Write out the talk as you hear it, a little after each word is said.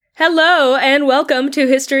Hello, and welcome to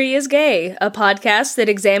History is Gay, a podcast that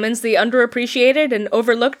examines the underappreciated and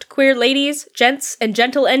overlooked queer ladies, gents, and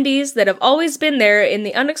gentle endies that have always been there in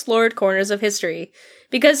the unexplored corners of history.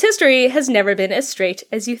 Because history has never been as straight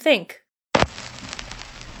as you think.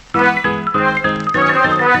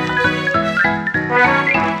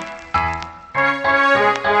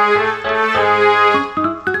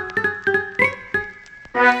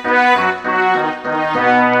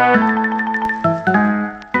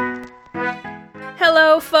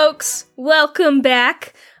 Hello, folks. Welcome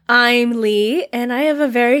back. I'm Lee, and I have a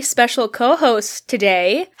very special co-host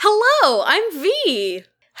today. Hello, I'm V.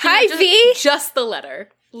 Hi, V. Just the letter.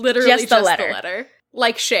 Literally just the letter.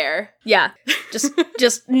 Like Cher. Yeah, just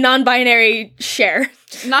non-binary Cher.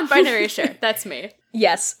 Non-binary Cher, that's me.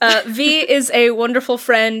 Yes, V is a wonderful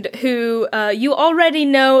friend who you already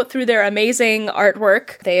know through their amazing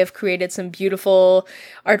artwork. They have created some beautiful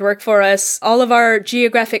artwork for us. All of our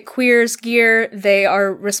Geographic Queers gear, they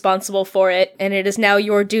are responsible for it, and it is now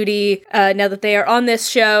your duty, now that they are on this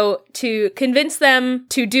show, to convince them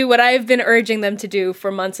to do what I've been urging them to do for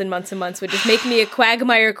months and months and months, which is make me a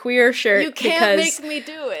Quagmire Queer shirt. You can't make me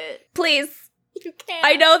do it. Please. You can't.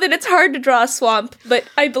 I know that it's hard to draw a swamp, but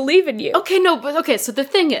I believe in you. Okay, so the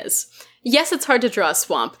thing is, yes, it's hard to draw a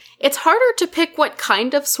swamp. It's harder to pick what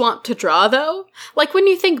kind of swamp to draw, though. Like, when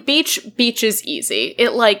you think beach is easy.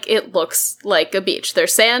 It looks like a beach.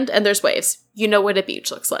 There's sand and there's waves. You know what a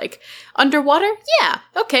beach looks like. Underwater? Yeah,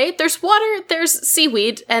 okay, there's water, there's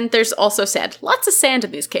seaweed, and there's also sand. Lots of sand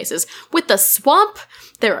in these cases. With the swamp,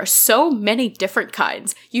 there are so many different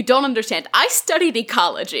kinds. You don't understand. I studied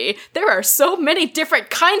ecology. There are so many different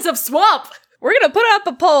kinds of swamp! We're gonna put up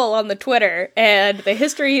a poll on the Twitter, and the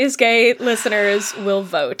History is Gay listeners will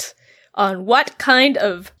vote on what kind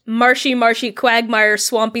of marshy, quagmire,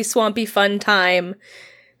 swampy fun time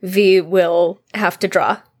V will have to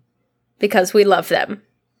draw. Because we love them.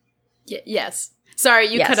 Yes. Sorry,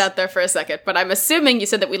 you cut out there for a second, but I'm assuming you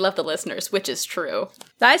said that we love the listeners, which is true.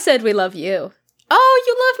 I said we love you. Oh,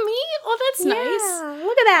 you love me? Oh, that's nice.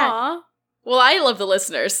 Look at that. Aw. Well, I love the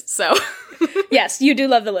listeners, so. Yes, you do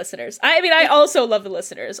love the listeners. I also love the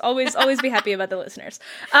listeners. Always be happy about the listeners.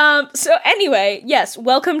 So anyway, yes,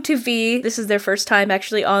 welcome to V. This is their first time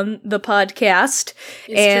actually on the podcast.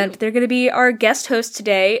 And they're going to be our guest host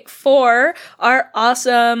today for our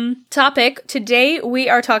awesome topic. Today, we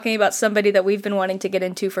are talking about somebody that we've been wanting to get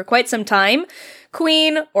into for quite some time.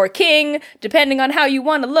 Queen or king, depending on how you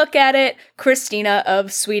want to look at it, Christina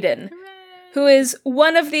of Sweden. Who is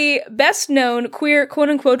one of the best-known queer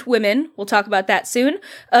quote-unquote women, we'll talk about that soon,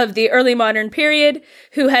 of the early modern period,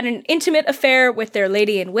 who had an intimate affair with their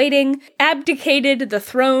lady-in-waiting, abdicated the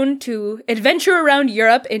throne to adventure around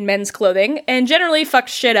Europe in men's clothing, and generally fucked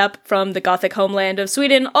shit up from the Gothic homeland of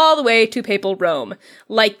Sweden all the way to papal Rome,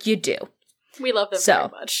 like you do. We love them very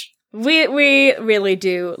much. We really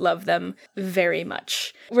do love them very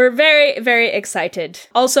much. We're very, very excited.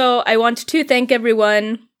 Also, I want to thank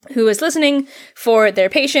everyone who is listening for their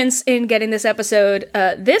patience in getting this episode.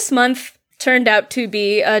 This month turned out to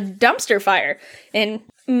be a dumpster fire in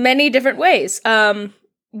many different ways.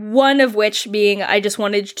 One of which being I just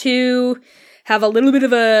wanted to have a little bit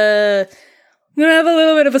of a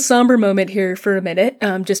somber moment here for a minute,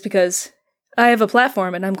 just because I have a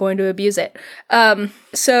platform and I'm going to abuse it.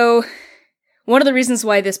 So one of the reasons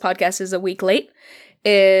why this podcast is a week late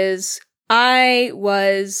is I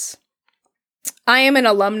am an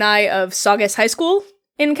alumni of Saugus High School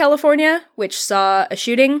in California, which saw a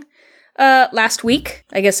shooting last week.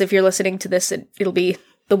 I guess if you're listening to this, it'll be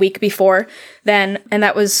the week before then, and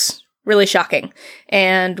that was really shocking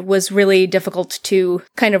and was really difficult to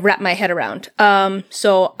kind of wrap my head around.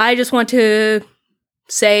 So I just want to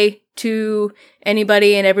say to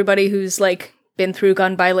anybody and everybody who's been through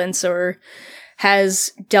gun violence or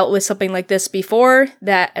has dealt with something like this before,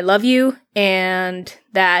 that I love you and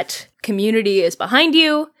that community is behind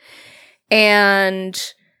you.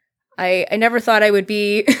 And I never thought I would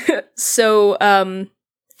be feel so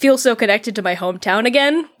connected to my hometown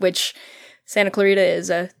again, which Santa Clarita is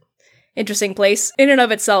a interesting place in and of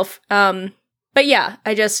itself. But yeah,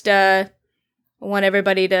 I just want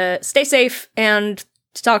everybody to stay safe and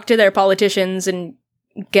to talk to their politicians and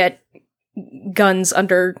get guns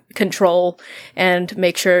under control and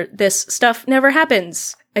make sure this stuff never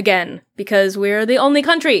happens again, because we're the only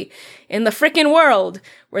country in the frickin' world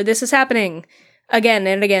where this is happening again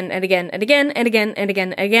and again and again and again and again and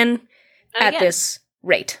again and again at this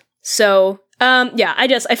rate. So,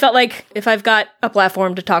 I felt like if I've got a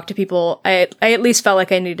platform to talk to people, I at least felt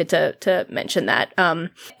like I needed to mention that.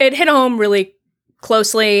 It hit home really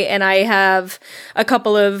closely, and I have a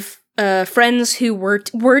couple of friends who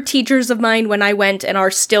were teachers of mine when I went and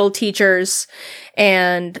are still teachers,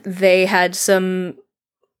 and they had some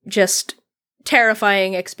just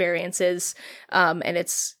terrifying experiences. And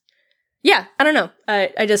it's, yeah, I don't know.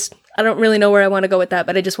 I don't really know where I want to go with that,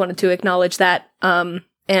 but I just wanted to acknowledge that.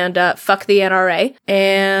 And fuck the NRA.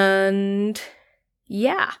 And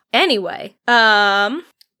yeah. Anyway,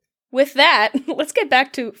 with that, let's get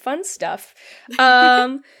back to fun stuff.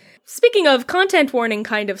 Speaking of content warning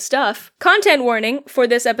kind of stuff, content warning for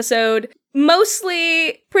this episode,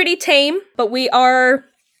 mostly pretty tame, but we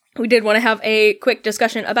did want to have a quick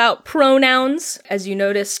discussion about pronouns. As you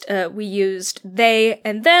noticed, we used they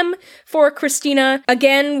and them for Christina.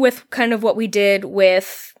 Again, with kind of what we did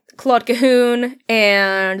with Claude Cahun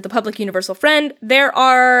and the Public Universal Friend, there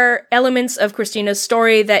are elements of Christina's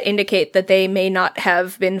story that indicate that they may not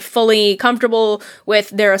have been fully comfortable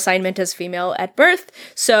with their assignment as female at birth.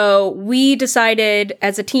 So we decided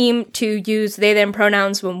as a team to use they, them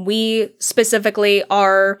pronouns when we specifically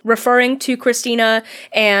are referring to Christina,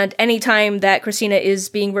 and anytime that Christina is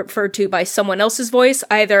being referred to by someone else's voice,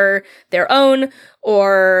 either their own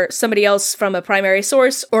or somebody else from a primary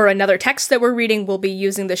source or another text that we're reading, will be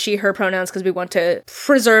using the she, her pronouns because we want to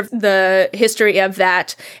preserve the history of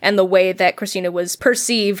that and the way that Christina was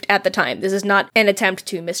perceived at the time. This is not an attempt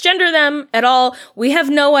to misgender them at all. We have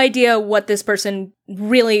no idea what this person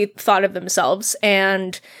really thought of themselves,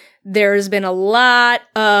 and there's been a lot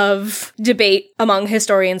of debate among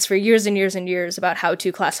historians for years and years and years about how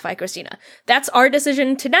to classify Christina. That's our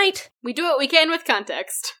decision tonight. We do what we can with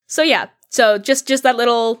context. So yeah. So just that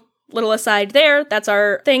little aside there, that's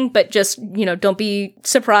our thing, but just, don't be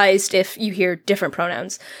surprised if you hear different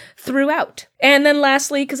pronouns throughout. And then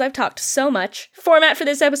lastly, because I've talked so much, format for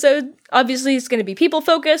this episode obviously is going to be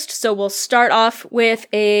people-focused, so we'll start off with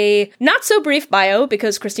a not-so-brief bio,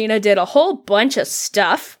 because Christina did a whole bunch of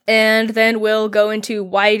stuff, and then we'll go into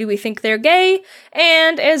why do we think they're gay,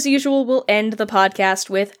 and as usual, we'll end the podcast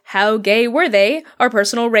with how gay were they, our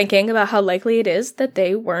personal ranking about how likely it is that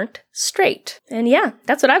they weren't straight. And yeah,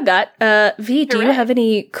 that's what I've got. V, do you have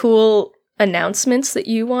any cool announcements that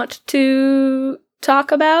you want to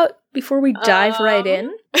talk about before we dive right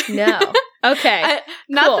in? No. Okay.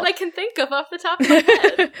 Not cool. That I can think of off the top of my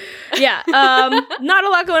head. Yeah. Not a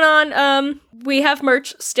lot going on. We have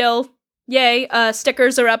merch still. Yay.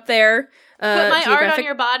 Stickers are up there. Put my art on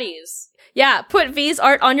your bodies. Yeah, put V's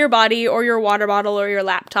art on your body or your water bottle or your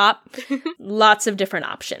laptop. Lots of different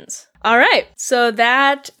options. All right, so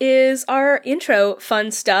that is our intro fun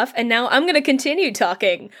stuff, and now I'm going to continue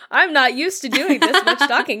talking. I'm not used to doing this much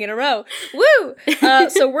talking in a row. Woo!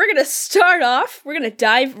 So we're going to start off, we're going to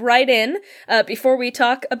dive right in. Before we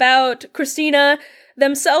talk about Christina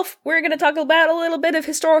themselves, we're going to talk about a little bit of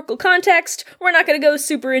historical context. We're not going to go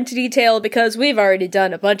super into detail because we've already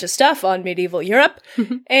done a bunch of stuff on medieval Europe.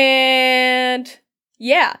 And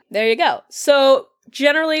yeah, there you go. So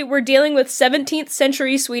generally, we're dealing with 17th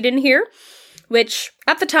century Sweden here, which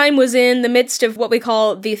at the time was in the midst of what we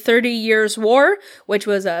call the 30 Years' War, which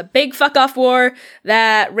was a big fuck-off war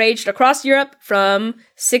that raged across Europe from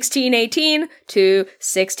 1618 to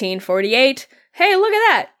 1648. Hey, look at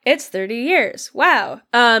that. It's 30 years. Wow.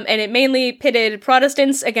 And it mainly pitted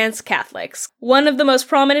Protestants against Catholics. One of the most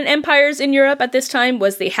prominent empires in Europe at this time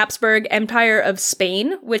was the Habsburg Empire of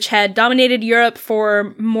Spain, which had dominated Europe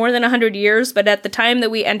for more than 100 years, but at the time that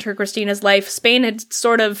we enter Christina's life, Spain had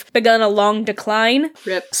sort of begun a long decline.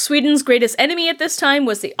 Rip. Sweden's greatest enemy at this time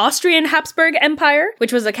was the Austrian Habsburg Empire,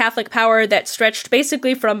 which was a Catholic power that stretched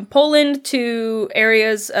basically from Poland to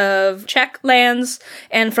areas of Czech lands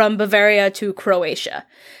and from Bavaria to Croatia.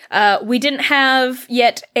 We didn't have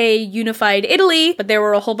yet a unified Italy, but there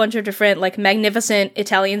were a whole bunch of different, magnificent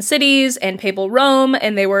Italian cities and papal Rome,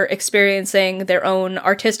 and they were experiencing their own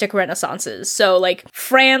artistic renaissances. So,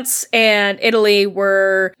 France and Italy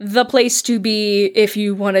were the place to be if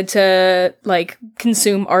you wanted to,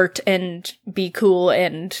 consume art and be cool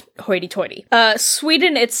and hoity-toity.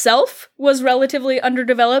 Sweden itself was relatively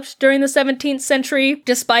underdeveloped during the 17th century,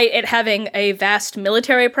 despite it having a vast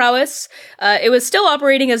military prowess. It was still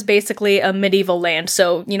operating as basically a medieval land.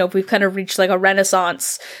 So, we've kind of reached a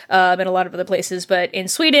renaissance in a lot of other places, but in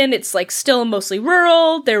Sweden, it's still mostly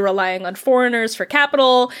rural. They're relying on foreigners for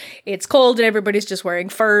capital. It's cold and everybody's just wearing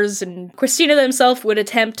furs. And Christina themselves would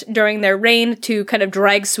attempt during their reign to kind of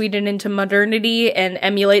drag Sweden into modernity and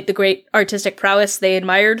emulate the great artistic prowess they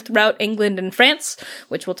admired throughout England and France,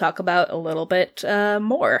 which we'll talk about a little bit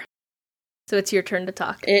more. So it's your turn to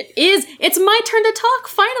talk. It is. It's my turn to talk,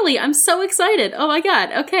 finally. I'm so excited. Oh my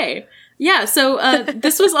god. Okay. Yeah, so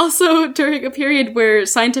this was also during a period where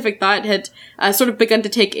scientific thought had sort of begun to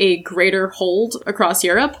take a greater hold across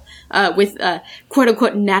Europe, with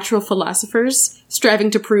quote-unquote natural philosophers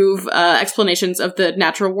striving to prove explanations of the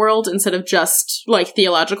natural world instead of just, like,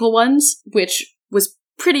 theological ones, which was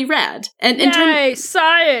pretty rad. And Yay,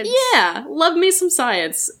 science! Yeah, love me some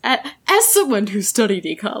science. As someone who studied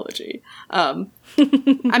ecology.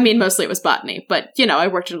 I mean, mostly it was botany, but, you know, I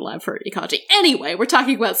worked in a lab for ecology. Anyway, we're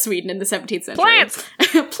talking about Sweden in the 17th century. Plants!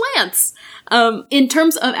 Plants! In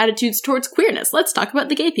terms of attitudes towards queerness, let's talk about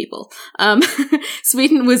the gay people.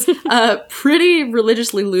 Sweden was pretty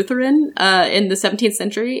religiously Lutheran in the 17th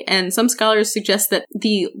century, and some scholars suggest that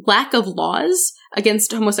the lack of laws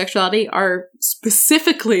against homosexuality are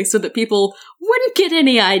specifically so that people wouldn't get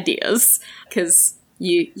any ideas, because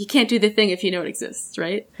you can't do the thing if you know it exists,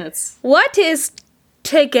 right? That's What is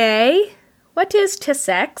to gay? What is to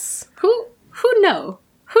sex? who know?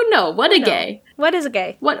 Who know? What a gay? What is a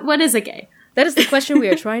gay? What is a gay? That is the question we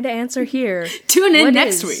are trying to answer here. Tune in What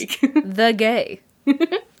next is week. The gay.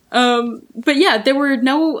 But yeah, there were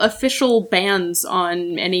no official bans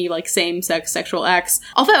on any, like, same-sex sexual acts.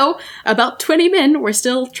 Although, about 20 men were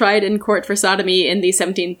still tried in court for sodomy in the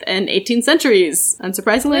 17th and 18th centuries.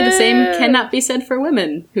 Unsurprisingly, the same cannot be said for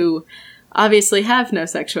women, who obviously have no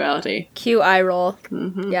sexuality. Cue eye roll.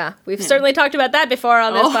 Yeah, we've certainly talked about that before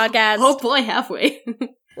on this podcast. Oh boy, have we.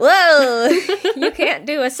 Whoa! You can't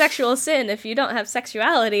do a sexual sin if you don't have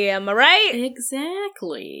sexuality, am I right?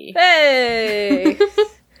 Exactly. Hey!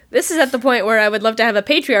 This is at the point where I would love to have a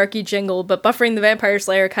patriarchy jingle, but Buffering the Vampire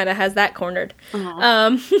Slayer kind of has that cornered.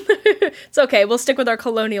 It's okay, we'll stick with our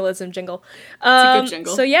colonialism jingle. It's a good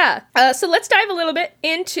jingle. So yeah, so let's dive a little bit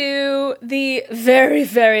into the very,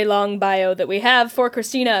 very long bio that we have for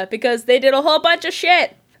Christina, because they did a whole bunch of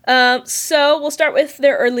shit. So we'll start with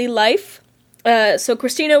their early life. So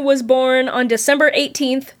Christina was born on December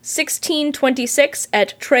 18th, 1626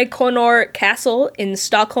 at Träkönor Castle in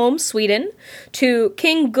Stockholm, Sweden, to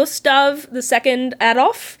King Gustav II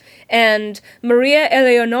Adolf and Maria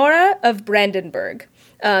Eleonora of Brandenburg.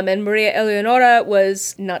 And Maria Eleonora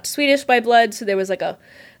was not Swedish by blood, so there was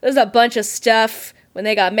a bunch of stuff when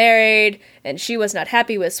they got married, and she was not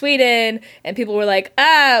happy with Sweden, and people were like,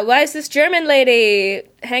 why is this German lady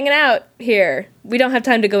hanging out here? We don't have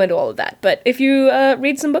time to go into all of that, but if you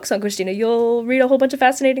read some books on Christina, you'll read a whole bunch of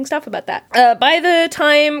fascinating stuff about that. By the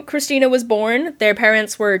time Christina was born, their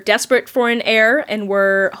parents were desperate for an heir and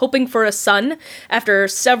were hoping for a son after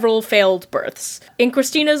several failed births. In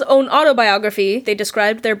Christina's own autobiography, they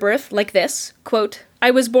described their birth like this, quote, "I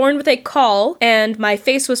was born with a caul, and my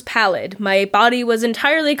face was pallid. My body was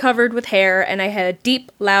entirely covered with hair, and I had a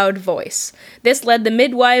deep, loud voice. This led the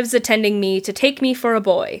midwives attending me to take me for a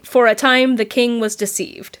boy. For a time, the king was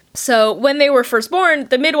deceived." So when they were first born,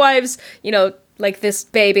 the midwives, like this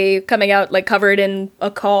baby coming out like covered in a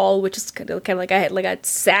caul, which is kind of like a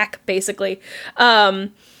sack, basically.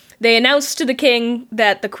 They announced to the king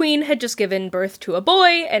that the queen had just given birth to a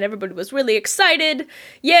boy, and everybody was really excited.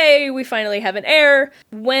 Yay, we finally have an heir.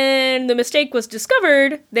 When the mistake was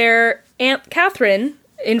discovered, their Aunt Catherine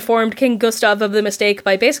informed King Gustav of the mistake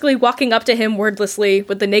by basically walking up to him wordlessly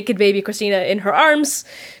with the naked baby Christina in her arms,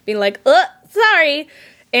 being like, sorry.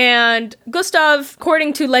 And Gustav,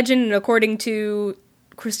 according to legend and according to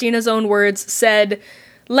Christina's own words, said,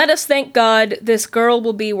 "Let us thank God, this girl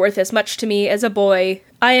will be worth as much to me as a boy.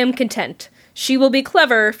 I am content. She will be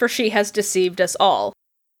clever, for she has deceived us all."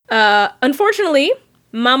 Unfortunately,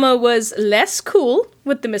 Mama was less cool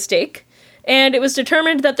with the mistake, and it was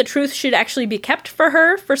determined that the truth should actually be kept for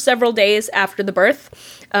her for several days after the birth.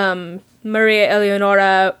 Maria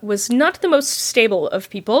Eleonora was not the most stable of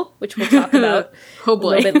people, which we'll talk about a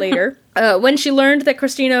little bit later. When she learned that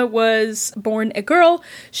Christina was born a girl,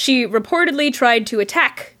 she reportedly tried to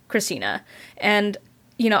attack Christina. And,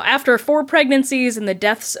 after 4 pregnancies and the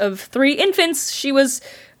deaths of 3 infants, she was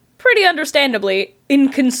pretty understandably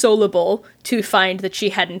inconsolable to find that she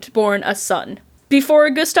hadn't born a son. Before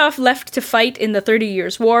Gustav left to fight in the 30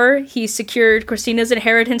 Years' War, he secured Christina's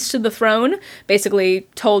inheritance to the throne, basically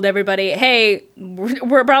told everybody, hey,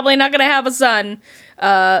 we're probably not gonna have a son,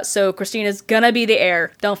 so Christina's gonna be the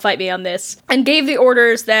heir, don't fight me on this, and gave the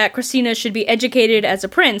orders that Christina should be educated as a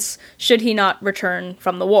prince should he not return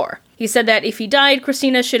from the war. He said that if he died,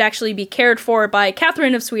 Christina should actually be cared for by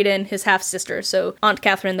Catherine of Sweden, his half-sister, so Aunt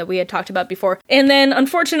Catherine that we had talked about before. And then,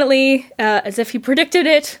 unfortunately, as if he predicted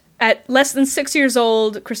it, at less than 6 years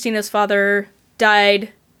old, Christina's father died.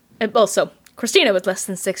 So Christina was less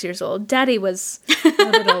than 6 years old. Daddy was a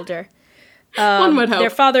little bit older. One would hope. Their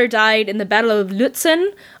father died in the Battle of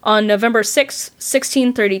Lutzen on November 6,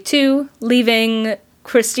 1632, leaving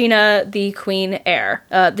Christina the Queen Heir.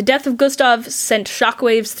 The death of Gustav sent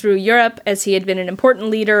shockwaves through Europe as he had been an important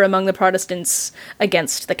leader among the Protestants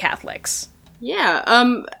against the Catholics. Yeah,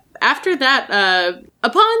 after that,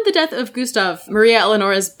 upon the death of Gustav, Maria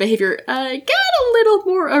Eleonora's behavior got a little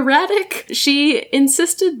more erratic. She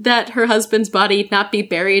insisted that her husband's body not be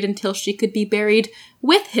buried until she could be buried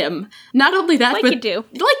with him. Not only that, Like but... you do.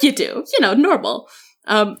 Like you do. You know, normal.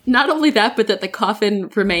 Not only that, but that the coffin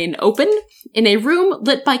remain open in a room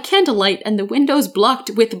lit by candlelight and the windows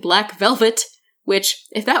blocked with black velvet, which,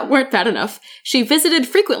 if that weren't bad enough, she visited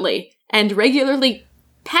frequently and regularly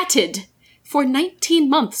patted for 19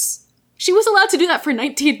 months. She was allowed to do that for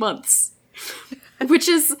 19 months. Which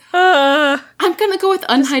is, I'm gonna go with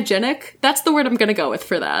unhygienic. That's the word I'm gonna go with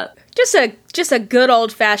for that. Just a good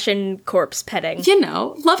old-fashioned corpse petting. You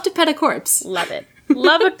know, love to pet a corpse. Love it.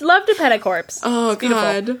 Love to pet a corpse. Oh,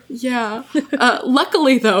 God. Yeah.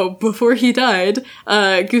 Luckily, though, before he died,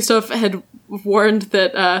 Gustav had warned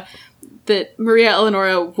that Maria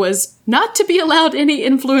Eleonora was not to be allowed any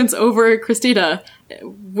influence over Christina,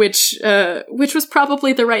 which was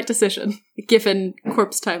probably the right decision, given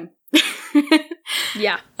corpse time.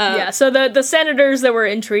 Yeah. So the senators that were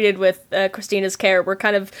entreated with Christina's care were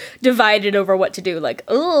kind of divided over what to do. Like,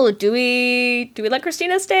 oh, do we let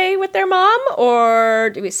Christina stay with their mom,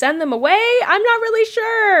 or do we send them away? I'm not really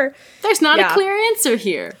sure. There's not a clear answer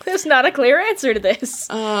here. There's not a clear answer to this.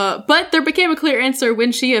 But there became a clear answer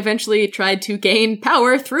when she eventually tried to gain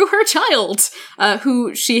power through her child,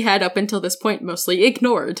 who she had up until this point mostly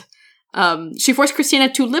ignored. She forced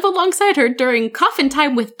Christina to live alongside her during coffin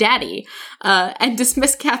time with Daddy, and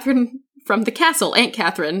dismissed Catherine from the castle, Aunt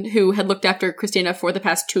Catherine, who had looked after Christina for the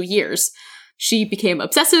past 2 years. She became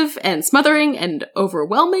obsessive and smothering and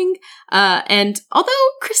overwhelming, and although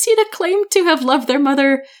Christina claimed to have loved their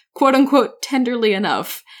mother, quote-unquote, tenderly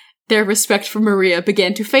enough, their respect for Maria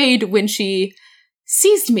began to fade when she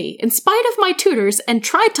seized me in spite of my tutors and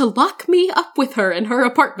tried to lock me up with her in her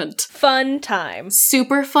apartment. Fun times.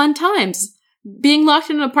 Super fun times. Being locked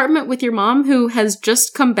in an apartment with your mom who has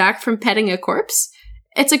just come back from petting a corpse,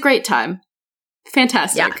 it's a great time.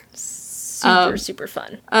 Fantastic. Yeah. Super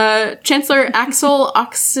fun. Chancellor Axel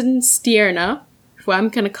Oxenstierna, who I'm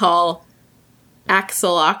gonna call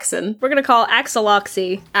Axel Oxen. We're gonna call Axel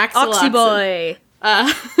Oxy. Axel Oxy Oxen. boy.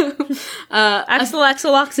 Axel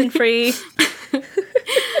Oxenfree.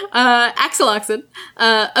 Axel Oxen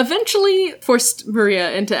eventually forced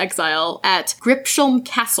Maria into exile at Gripsholm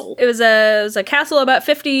Castle. It was a castle about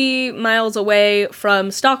 50 miles away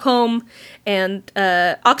from Stockholm, and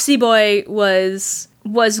Oxyboy was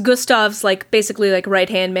Gustav's basically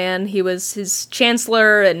right-hand man. He was his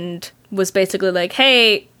chancellor and was basically like,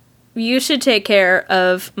 hey, you should take care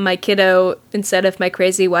of my kiddo instead of my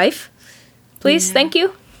crazy wife. Please, thank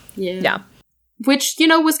you. Yeah. Which,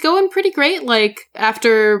 was going pretty great.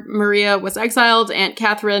 After Maria was exiled, Aunt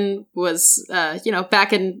Catherine was,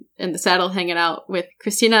 back in the saddle hanging out with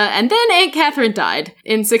Christina. And then Aunt Catherine died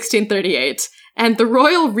in 1638. And the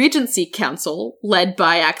Royal Regency Council, led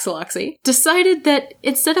by Axel Oxy, decided that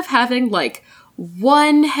instead of having,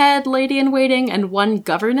 one head lady-in-waiting and one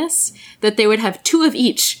governess, that they would have 2 of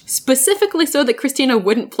each, specifically so that Christina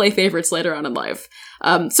wouldn't play favorites later on in life.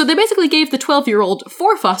 So they basically gave the 12-year-old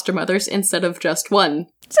 4 foster mothers instead of just 1.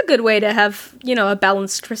 It's a good way to have, a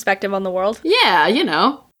balanced perspective on the world. Yeah,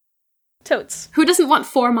 Totes. Who doesn't want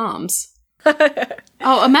 4 moms?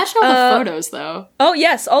 Oh, imagine all the photos, though. Oh,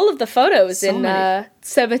 yes, all of the photos So in many.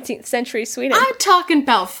 17th century Sweden. I'm talking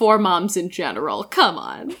about 4 moms in general. Come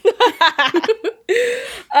on.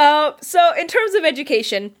 So, in terms of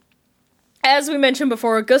education, as we mentioned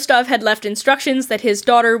before, Gustav had left instructions that his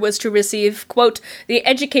daughter was to receive, quote, the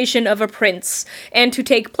education of a prince, and to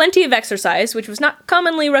take plenty of exercise, which was not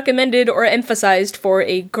commonly recommended or emphasized for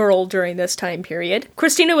a girl during this time period.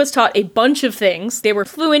 Christina was taught a bunch of things. They were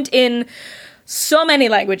fluent in so many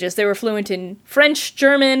languages. They were fluent in French,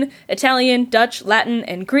 German, Italian, Dutch, Latin,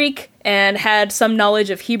 and Greek, and had some knowledge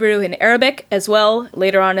of Hebrew and Arabic as well.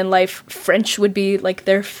 Later on in life, French would be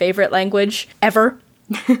their favorite language ever.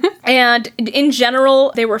 And in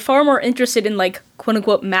general, they were far more interested in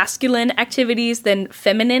quote-unquote masculine activities than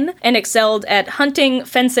feminine, and excelled at hunting,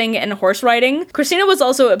 fencing, and horse riding. Christina was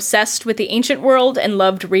also obsessed with the ancient world and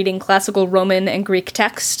loved reading classical Roman and Greek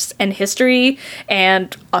texts and history,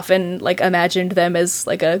 and often imagined them as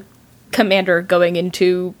a commander going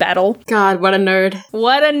into battle. God, what a nerd.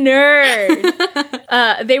 What a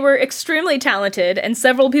nerd! They were extremely talented, and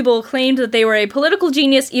several people claimed that they were a political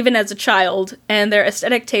genius even as a child, and their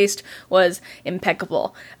aesthetic taste was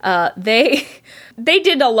impeccable. They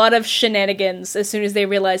did a lot of shenanigans as soon as they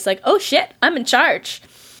realized, oh shit, I'm in charge.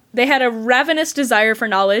 They had a ravenous desire for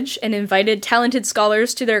knowledge and invited talented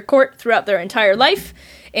scholars to their court throughout their entire life,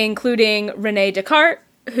 including René Descartes,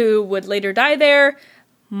 who would later die there.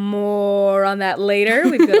 More on that later.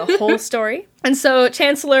 We've got a whole story. And so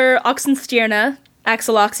Chancellor Oxenstierna,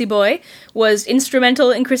 Axel Oxyboy, was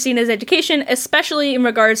instrumental in Christina's education, especially in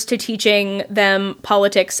regards to teaching them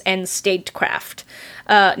politics and statecraft.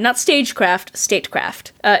 Not stagecraft,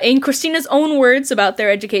 statecraft. In Christina's own words about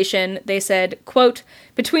their education, they said, quote,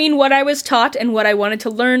 "Between what I was taught and what I wanted to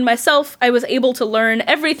learn myself, I was able to learn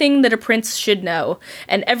everything that a prince should know,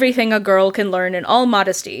 and everything a girl can learn in all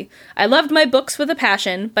modesty. I loved my books with a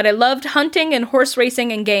passion, but I loved hunting and horse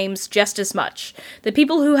racing and games just as much. The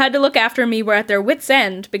people who had to look after me were at their wits'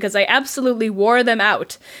 end because I absolutely wore them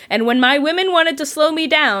out, and when my women wanted to slow me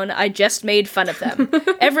down, I just made fun of them.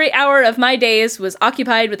 Every hour of my days was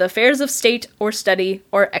occupied with affairs of state or study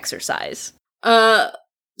or exercise."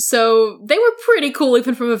 So they were pretty cool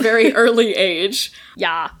even from a very early age.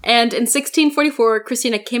 Yeah. And in 1644,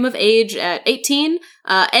 Christina came of age at 18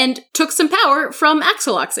 and took some power from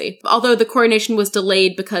Axel Oxy, although the coronation was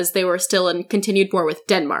delayed because they were still in continued war with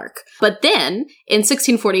Denmark. But then, in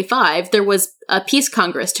 1645, there was a peace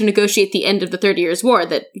congress to negotiate the end of the 30 Years' War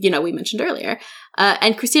that, we mentioned earlier.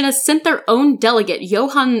 And Christina sent their own delegate,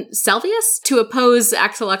 Johann Salvius, to oppose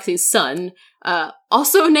Axel Oxy's son,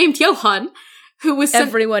 also named Johann, who was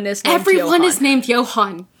Everyone is named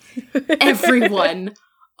Johann. Everyone.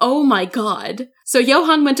 Oh my god. So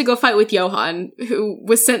Johann went to go fight with Johann, who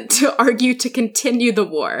was sent to argue to continue the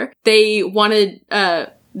war. They wanted,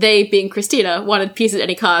 they, being Christina, wanted peace at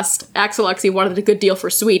any cost. Axel Oxy wanted a good deal for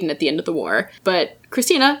Sweden at the end of the war. But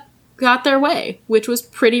Christina got their way, which was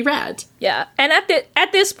pretty rad. Yeah. And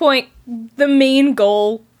at this point, the main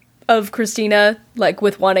goal of Christina, like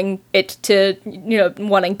with wanting it to,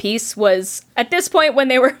 wanting peace, was at this point when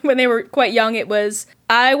they were quite young, it was,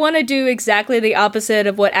 I want to do exactly the opposite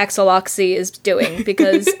of what Axel Oxy is doing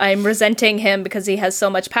because I'm resenting him because he has so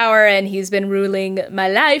much power and he's been ruling my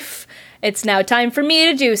life. It's now time for me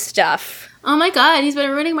to do stuff. Oh my god, he's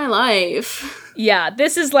been ruining my life. Yeah,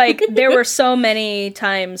 this is like, there were so many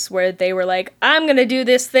times where they were like, I'm gonna do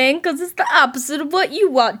this thing because it's the opposite of what you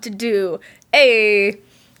want to do. Hey.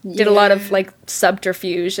 Did a lot of,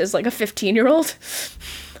 subterfuge as, a 15-year-old.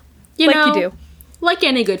 You do. Like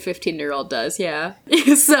any good 15-year-old does, yeah.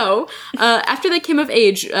 So, after they came of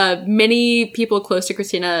age, many people close to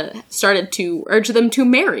Christina started to urge them to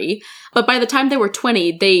marry. But by the time they were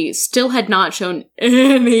 20, they still had not shown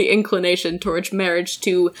any inclination towards marriage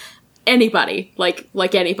to anybody,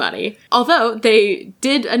 like anybody. Although, they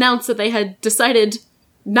did announce that they had decided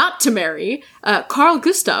not to marry Carl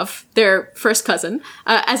Gustav, their first cousin,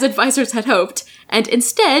 as advisors had hoped, and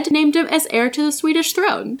instead named him as heir to the Swedish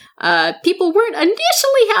throne. People weren't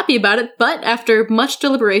initially happy about it, but after much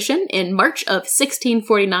deliberation, in March of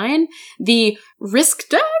 1649, the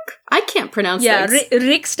Riksdag? I can't pronounce this. Yeah,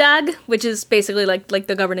 Riksdag, which is basically like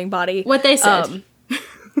the governing body. What they said.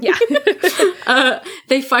 Yeah.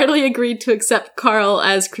 They finally agreed to accept Carl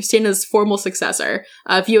as Christina's formal successor,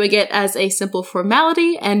 viewing it as a simple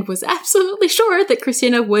formality, and was absolutely sure that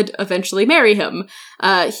Christina would eventually marry him.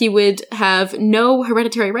 He would have no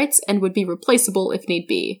hereditary rights and would be replaceable if need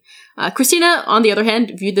be. Christina, on the other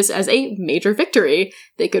hand, viewed this as a major victory.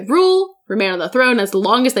 They could rule, remain on the throne as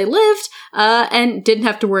long as they lived, and didn't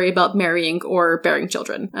have to worry about marrying or bearing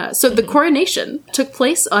children. So the coronation took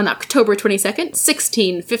place on October 22nd,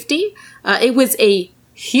 1650. It was a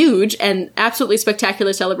huge and absolutely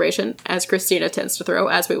spectacular celebration, as Christina tends to throw,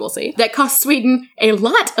 as we will see, that cost Sweden a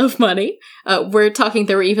lot of money. We're talking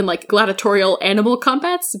there were even gladiatorial animal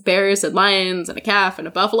combats, bears and lions and a calf and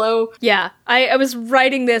a buffalo. Yeah, I was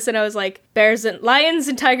writing this and I was like, lions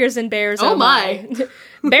and tigers and bears. Oh my.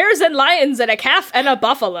 Bears and lions and a calf and a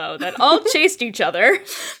buffalo that all chased each other.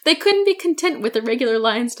 They couldn't be content with the regular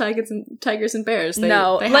lions, tigers, and bears. They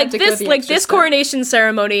had to go the extra this step. coronation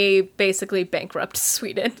ceremony basically bankrupted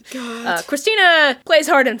Sweden. Christina plays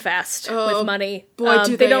hard and fast with money. Boy,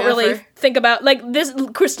 do they don't ever. really think about this.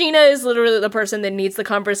 Christina is literally the person that needs the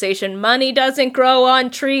conversation. Money doesn't grow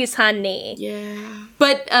on trees, honey. Yeah,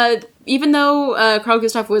 but even though Carl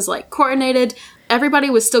Gustaf was coronated, everybody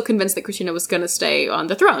was still convinced that Christina was going to stay on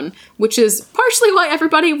the throne, which is partially why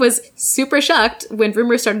everybody was super shocked when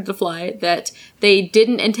rumors started to fly that they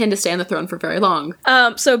didn't intend to stay on the throne for very long.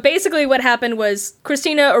 So basically what happened was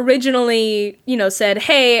Christina originally, said,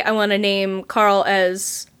 hey, I want to name Carl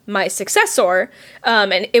as my successor,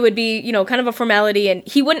 and it would be, kind of a formality, and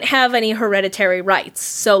he wouldn't have any hereditary rights.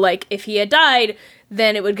 So, if he had died,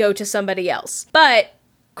 then it would go to somebody else. But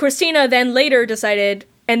Christina then later decided,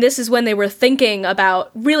 and this is when they were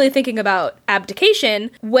really thinking about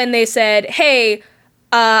abdication, when they said, hey,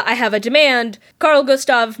 I have a demand. Carl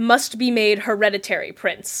Gustav must be made hereditary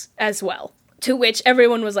prince as well. To which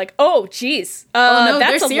everyone was like, oh, geez. No,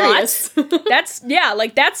 that's they're serious. lot. That's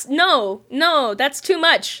too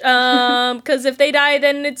much. Because if they die,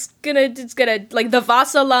 then it's gonna, like, the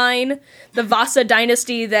Vasa line, the Vasa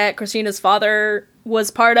dynasty that Christina's father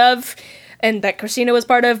was part of, and that Christina was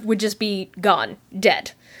part of, would just be gone,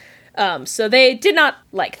 dead. So they did not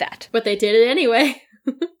like that. But they did it anyway.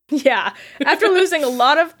 Yeah. After losing a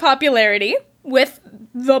lot of popularity with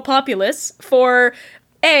the populace for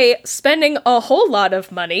spending a whole lot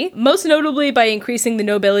of money, most notably by increasing the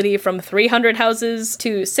nobility from 300 houses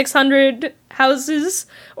to 600 houses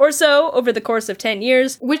or so over the course of 10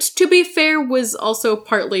 years. Which, to be fair, was also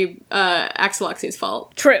partly Axel Oxy's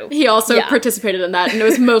fault. True. He also participated in that, and it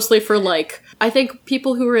was mostly for, like, I think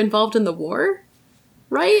people who were involved in the war,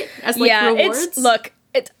 right? As, like, rewards?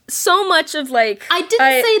 It's so much of, like... I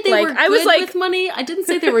didn't say they were good with money. I didn't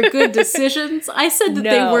say they were good decisions. I said that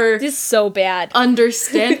they were... This is so bad.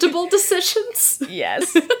 Understandable decisions.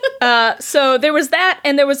 Yes. So there was that,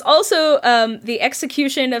 and there was also the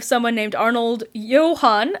execution of someone named Arnold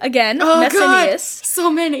Johann, again, Messenius. God,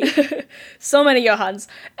 so many. So many Johanns.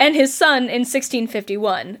 And his son in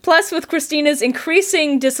 1651. Plus, with Christina's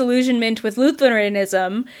increasing disillusionment with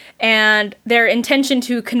Lutheranism and their intention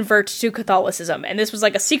to convert to Catholicism. And this was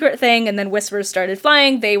like a secret thing, and then whispers started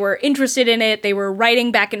flying. They were interested in it. They were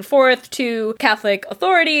writing back and forth to Catholic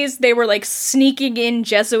authorities. They were like sneaking in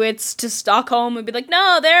Jesuits to Stockholm and be like,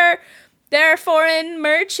 no, they're foreign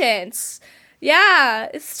merchants. Yeah,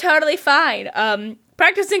 it's totally fine.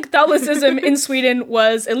 Practicing Catholicism in Sweden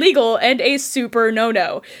was illegal and a super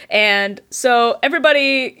no-no. And so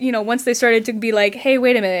everybody, once they started to be like, hey,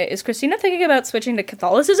 wait a minute, is Christina thinking about switching to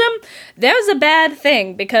Catholicism? That was a bad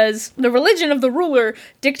thing, because the religion of the ruler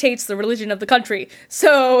dictates the religion of the country.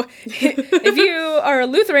 So if you are a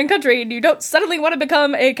Lutheran country and you don't suddenly want to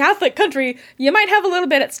become a Catholic country, you might have a little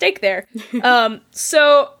bit at stake there.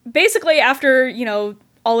 So basically after,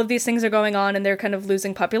 all of these things are going on and they're kind of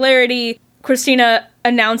losing popularity, Christina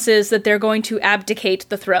announces that they're going to abdicate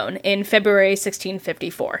the throne in February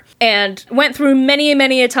 1654, and went through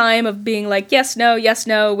many a time of being like, yes,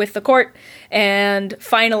 no, with the court, and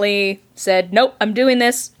finally said, nope, I'm doing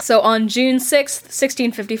this. So on June 6th,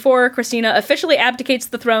 1654, Christina officially abdicates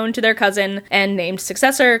the throne to their cousin and named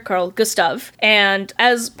successor, Carl Gustav. And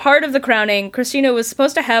as part of the crowning, Christina was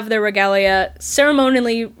supposed to have their regalia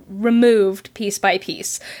ceremonially removed piece by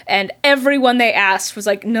piece, and everyone they asked was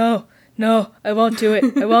like, no, I won't do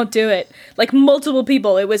it. I won't do it. Like, multiple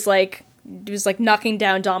people. It was like knocking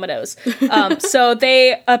down dominoes. So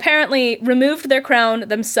they apparently removed their crown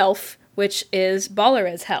themselves, which is baller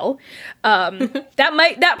as hell.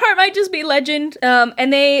 That part might just be legend.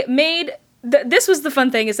 And they made... this was the fun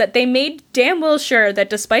thing, is that they made damn well sure that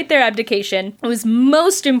despite their abdication, it was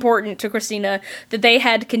most important to Christina that they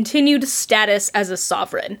had continued status as a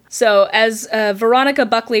sovereign. So as Veronica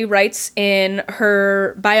Buckley writes in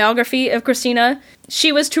her biography of Christina,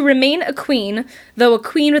 she was to remain a queen, though a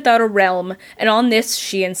queen without a realm, and on this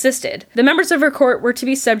she insisted. The members of her court were to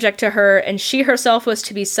be subject to her, and she herself was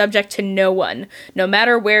to be subject to no one, no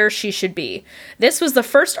matter where she should be. This was the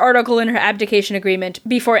first article in her abdication agreement,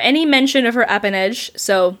 before any mention of her appanage,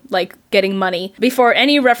 so, like, getting money, before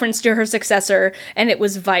any reference to her successor, and it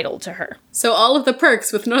was vital to her. So all of the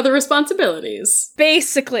perks with no other responsibilities.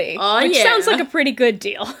 Basically. Which sounds like a pretty good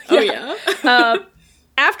deal. Oh, yeah?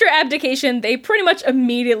 After abdication, they pretty much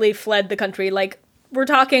immediately fled the country. Like, we're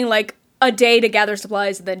talking, like, a day to gather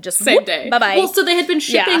supplies and then just same day. Bye-bye. Well, so they had been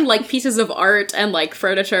shipping, like, pieces of art and, like,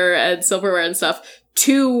 furniture and silverware and stuff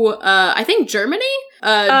to, I think, Germany?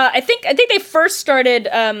 I think they first started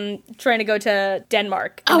trying to go to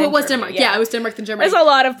Denmark. Oh, it was Germany. Denmark. Yeah, it was Denmark then Germany. There's a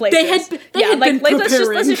lot of places. They had been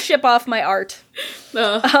preparing. Let's just ship off my art.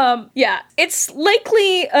 It's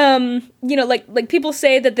likely, like people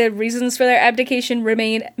say that the reasons for their abdication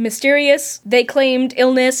remain mysterious. They claimed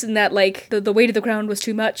illness and that, like, the weight of the crown was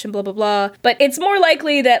too much and blah, blah, blah. But it's more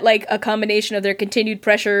likely that, like, a combination of their continued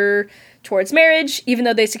pressure towards marriage, even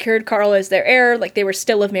though they secured Carl as their heir, like, they were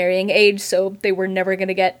still of marrying age, so they were never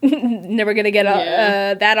gonna get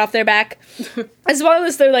that off their back. As well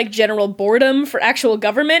as their, like, general boredom for actual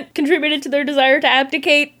government contributed to their desire to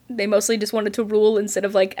abdicate. They mostly just wanted to rule instead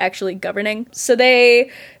of, like, actually governing. So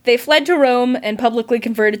they fled to Rome and publicly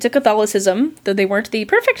converted to Catholicism, though they weren't the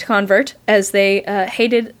perfect convert, as they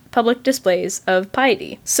hated public displays of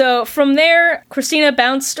piety. So from there, Christina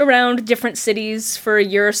bounced around different cities for a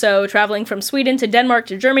year or so, traveling from Sweden to Denmark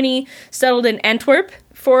to Germany, settled in Antwerp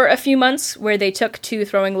for a few months, where they took to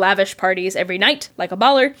throwing lavish parties every night, like a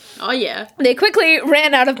baller. Oh, yeah. They quickly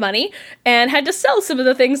ran out of money and had to sell some of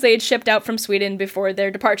the things they had shipped out from Sweden before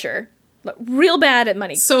their departure. Real bad at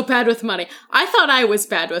money. So bad with money. I thought I was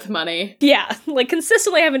bad with money. Yeah, like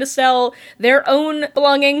consistently having to sell their own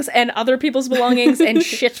belongings and other people's belongings and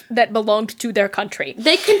shit that belonged to their country.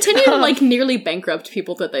 They continue to, like, nearly bankrupt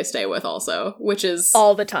people that they stay with also, which is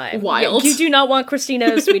all the time. Wild. Yeah, you do not want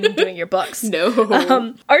Christina of Sweden doing your books.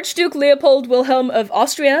 No. Archduke Leopold Wilhelm of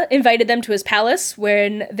Austria invited them to his palace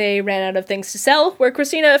when they ran out of things to sell, where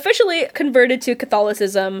Christina officially converted to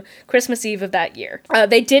Catholicism Christmas Eve of that year.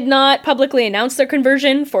 They did not publicly announced their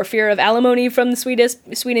conversion for fear of alimony from the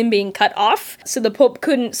Sweden being cut off, so the Pope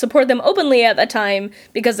couldn't support them openly at the time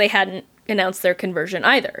because they hadn't announced their conversion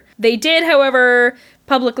either. They did, however,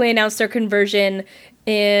 publicly announce their conversion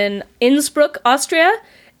in Innsbruck, Austria,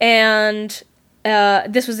 and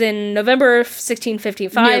this was in November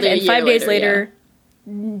 1655, and 5 days later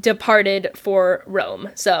departed for Rome.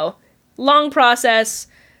 So, long process.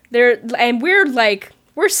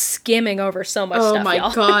 We're skimming over so much stuff, Oh my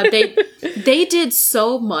y'all. god, they did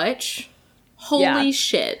so much. Holy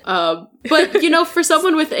shit. But, you know, for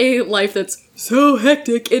someone with a life that's so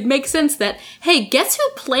hectic, it makes sense that, hey, guess who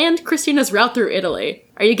planned Christina's route through Italy?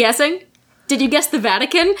 Are you guessing? Did you guess the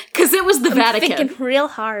Vatican? Because it was the Vatican. Thinking real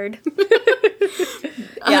hard.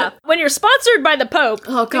 Yeah. When you're sponsored by the Pope,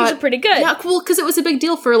 things are pretty good. Yeah, cool, because it was a big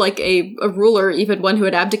deal for, like, a ruler, even one who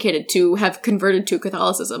had abdicated, to have converted to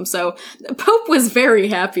Catholicism. So the Pope was very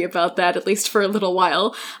happy about that, at least for a little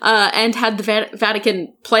while, and had the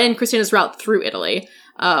Vatican plan Christina's route through Italy.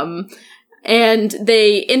 And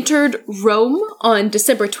they entered Rome on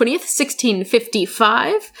December 20th,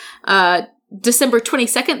 1655. December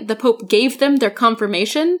 22nd, the Pope gave them their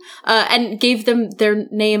confirmation, and gave them their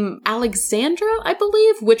name Alexandra, I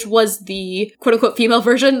believe, which was the quote-unquote female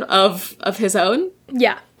version of his own.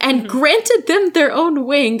 Yeah. And granted them their own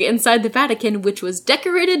wing inside the Vatican, which was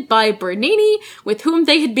decorated by Bernini, with whom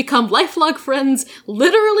they had become lifelong friends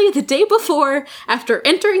literally the day before, after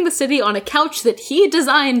entering the city on a couch that he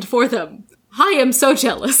designed for them. I am so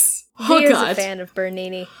jealous. He is a fan of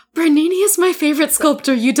Bernini. Bernini is my favorite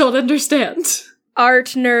sculptor, you don't understand.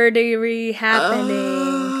 Art nerdery happening.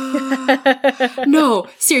 No,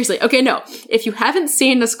 seriously. Okay, no. If you haven't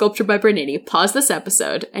seen a sculpture by Bernini, pause this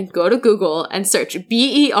episode and go to Google and search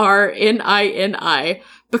Bernini,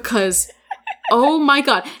 because, oh my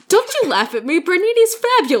god. Don't you laugh at me, Bernini's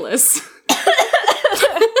fabulous.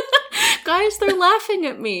 Guys, they're laughing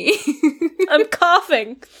at me. I'm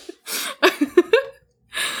coughing.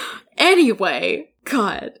 Anyway,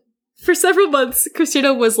 God. For several months,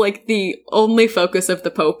 Christina was like the only focus of the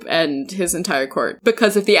Pope and his entire court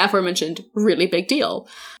because of the aforementioned really big deal.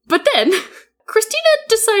 But then, Christina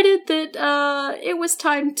decided that it was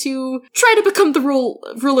time to try to become the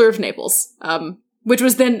ruler of Naples, which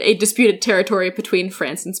was then a disputed territory between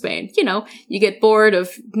France and Spain. You know, you get bored of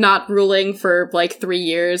not ruling for like 3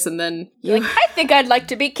 years and then you're like, I think I'd like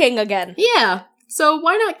to be king again. Yeah. So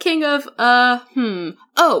why not king of,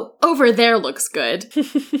 oh, over there looks good.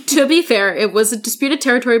 To be fair, it was a disputed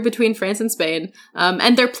territory between France and Spain,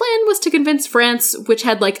 and their plan was to convince France, which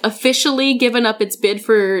had, like, officially given up its bid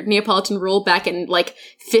for Neapolitan rule back in, like,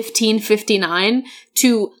 1559,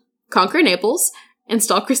 to conquer Naples,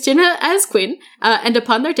 install Christina as queen, and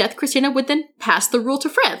upon their death, Christina would then pass the rule to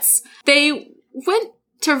France. They went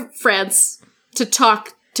to France to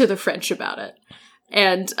talk to the French about it,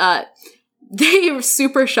 and, they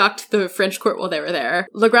super shocked the French court while they were there.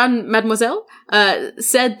 La Grande Mademoiselle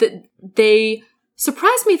said that they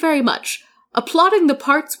surprised me very much, applauding the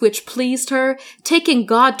parts which pleased her, taking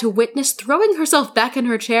God to witness, throwing herself back in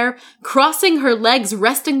her chair, crossing her legs,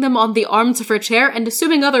 resting them on the arms of her chair, and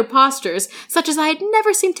assuming other postures, such as I had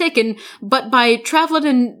never seen taken but by Travellin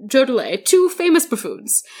and Jodelet, 2 famous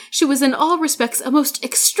buffoons. She was in all respects a most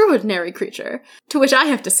extraordinary creature. To which I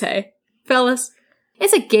have to say, fellas,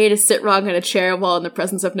 is it gay to sit wrong in a chair while in the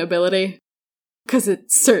presence of nobility? Because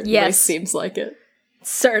it certainly seems like it.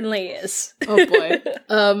 Certainly is. Oh boy.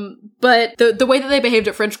 But the way that they behaved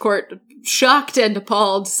at French court shocked and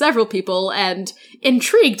appalled several people and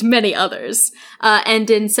intrigued many others. And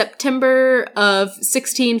in September of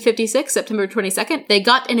 1656, September 22nd, they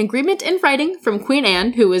got an agreement in writing from Queen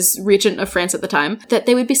Anne, who was regent of France at the time, that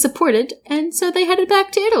they would be supported, and so they headed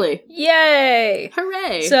back to Italy. Yay!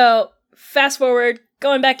 Hooray! So, fast forward,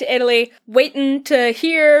 going back to Italy, waiting to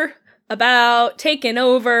hear about taking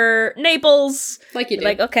over Naples. Like you do.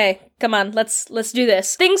 Like, okay, come on, let's do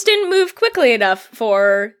this. Things didn't move quickly enough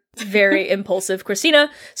for very impulsive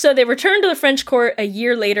Christina, so they returned to the French court a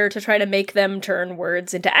year later to try to make them turn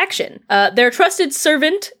words into action. Their trusted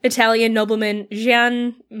servant, Italian nobleman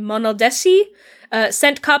Gian Monaldeschi,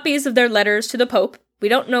 sent copies of their letters to the Pope. We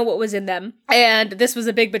don't know what was in them, and this was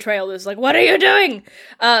a big betrayal. It was like, what are you doing?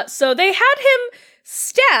 So they had him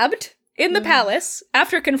stabbed in the palace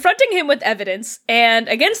after confronting him with evidence and,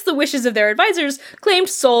 against the wishes of their advisors, claimed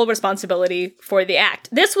sole responsibility for the act.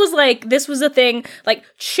 This was a thing, like,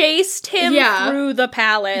 chased him through the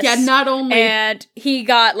palace. Yeah, not only... And he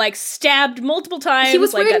got, like, stabbed multiple times. He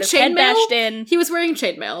was wearing got his head bashed chainmail. in. He was wearing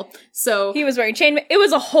chainmail, so... He was wearing chainmail. It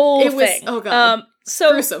was a whole thing. Oh, God.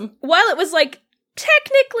 So, gruesome. While it was, like,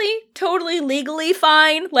 technically, totally legally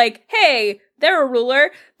fine, like, hey, they're a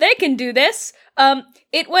ruler, they can do this,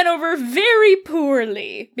 it went over very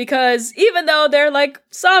poorly, because even though they're, like,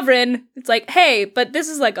 sovereign, it's like, hey, but this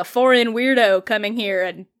is, like, a foreign weirdo coming here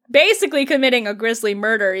and basically committing a grisly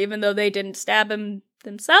murder, even though they didn't stab him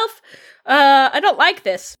themselves. I don't like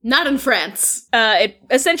this. Not in France. It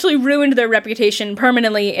essentially ruined their reputation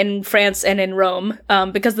permanently in France and in Rome,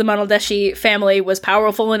 because the Monaldeschi family was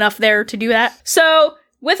powerful enough there to do that. So,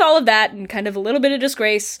 with all of that, and kind of a little bit of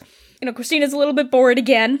disgrace, Christina's a little bit bored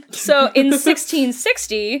again. So in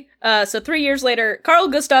 1660, so 3 years later, Carl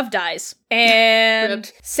Gustav dies.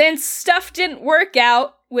 And since stuff didn't work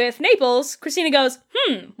out with Naples, Christina goes,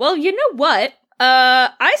 well, you know what?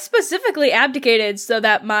 I specifically abdicated so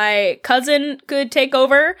that my cousin could take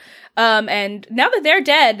over. And now that they're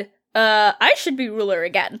dead, I should be ruler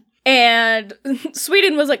again. And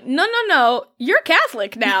Sweden was like, no, you're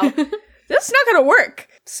Catholic now. This is not gonna work.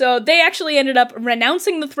 So they actually ended up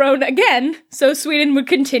renouncing the throne again, so Sweden would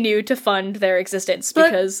continue to fund their existence.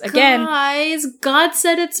 Because, again... guys, God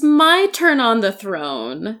said it's my turn on the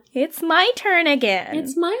throne. It's my turn again.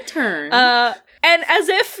 It's my turn. And as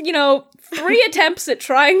if, 3 attempts at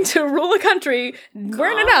trying to rule a country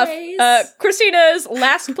weren't enough, Christina's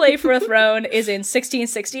last play for a throne is in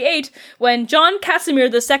 1668, when John Casimir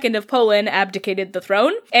II of Poland abdicated the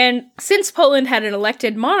throne. And since Poland had an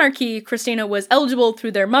elected monarchy, Christina was eligible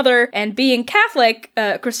through their mother, and being Catholic,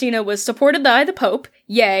 Christina was supported by the Pope,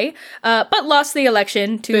 yay, but lost the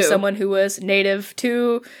election to someone who was native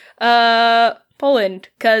to Poland,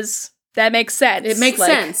 because that makes sense. It makes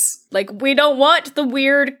sense. Like, we don't want the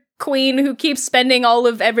weird queen who keeps spending all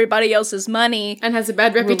of everybody else's money. And has a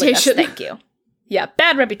bad reputation. Thank you. Yeah,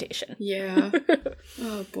 bad reputation. Yeah.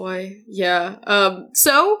 Oh, boy. Yeah.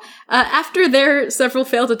 So, after their several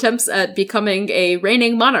failed attempts at becoming a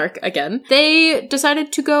reigning monarch again, they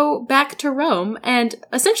decided to go back to Rome, and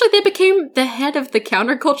essentially they became the head of the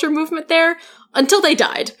counterculture movement there until they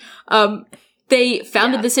died. They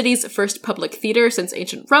founded the city's first public theater since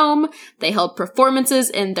ancient Rome. They held performances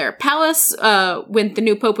in their palace, when the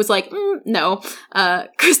new pope was like, no.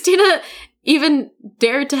 Christina even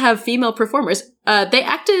dared to have female performers. They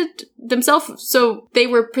acted themselves, so they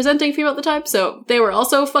were presenting female at the time, so they were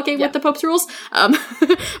also fucking with the pope's rules.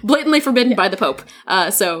 Blatantly forbidden by the pope.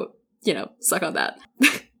 So, suck on that.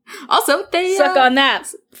 Also, they... Suck on that,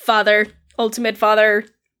 father. Ultimate father.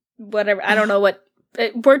 Whatever. I don't know what...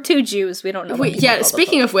 We're 2 Jews. We don't know.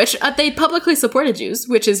 Speaking of which, they publicly supported Jews,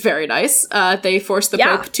 which is very nice. They forced the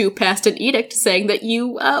Pope to pass an edict saying that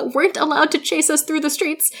you weren't allowed to chase us through the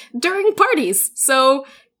streets during parties. So,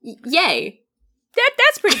 yay.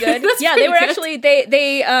 That's pretty good. They were actually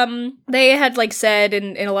they had said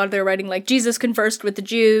in a lot of their writing, Jesus conversed with the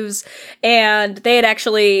Jews, and they had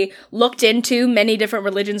actually looked into many different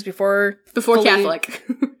religions before Catholic.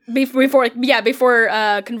 before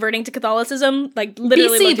converting to Catholicism,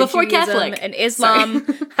 literally BC, looked before at Judaism Catholic and Islam.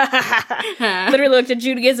 Literally looked at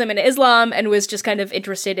Judaism and Islam and was just kind of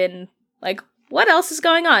interested in what else is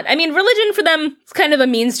going on. I mean, religion for them is kind of a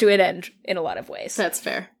means to an end in a lot of ways. That's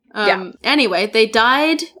fair. Anyway, they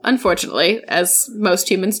died, unfortunately, as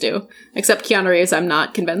most humans do, except Keanu Reeves, I'm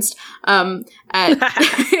not convinced, in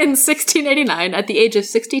 1689 at the age of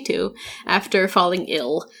 62 after falling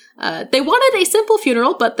ill. They wanted a simple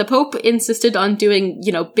funeral, but the Pope insisted on doing,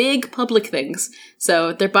 big public things.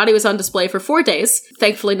 So their body was on display for 4 days,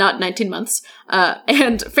 thankfully not 19 months,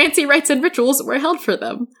 and fancy rites and rituals were held for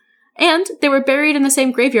them. And they were buried in the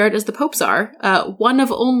same graveyard as the popes are, one of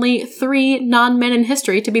only 3 non-men in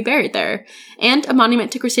history to be buried there. And a monument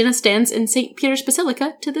to Christina stands in St. Peter's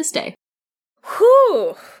Basilica to this day.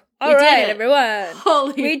 Whew! All right, everyone.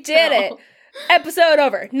 We did it. Episode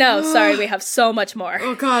over. No, sorry, we have so much more.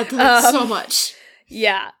 Oh god, that's so much.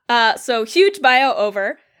 Yeah. So huge bio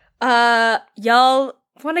over. Y'all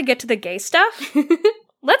want to get to the gay stuff?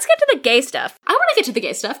 let's get to the gay stuff. I want to get to the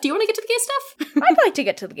gay stuff. Do you want to get to the gay stuff? I'd like to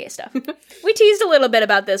get to the gay stuff. We teased a little bit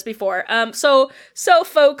about this before. So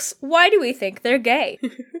folks, why do we think they're gay?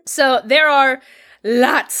 So there are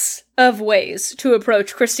lots of ways to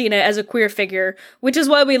approach Christina as a queer figure, which is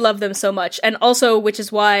why we love them so much, and also which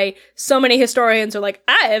is why so many historians are like,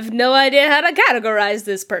 I have no idea how to categorize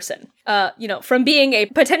this person. From being a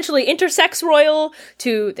potentially intersex royal,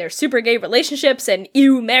 to their super gay relationships and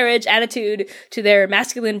ew marriage attitude, to their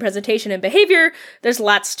masculine presentation and behavior, there's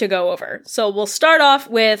lots to go over. So we'll start off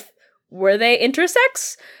with, were they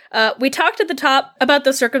intersex? We talked at the top about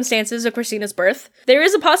the circumstances of Christina's birth. There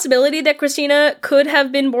is a possibility that Christina could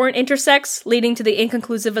have been born intersex, leading to the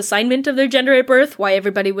inconclusive assignment of their gender at birth, why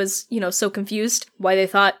everybody was, so confused, why they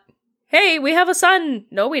thought, hey, we have a son.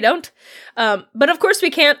 No, we don't. But of course we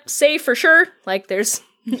can't say for sure, there's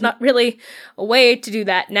not really a way to do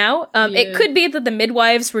that now. It could be that the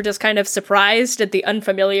midwives were just kind of surprised at the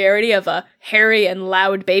unfamiliarity of a hairy and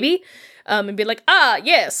loud baby. And be like,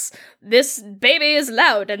 yes, this baby is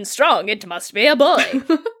loud and strong, it must be a boy.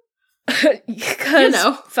 Because,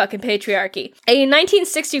 fucking patriarchy. A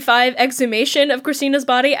 1965 exhumation of Christina's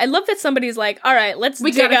body. I love that somebody's like, all right,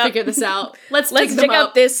 we gotta figure this out. Let's dig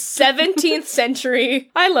up this 17th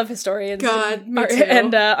century. I love historians. God, me too.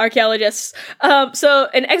 And archaeologists. So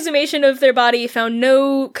an exhumation of their body found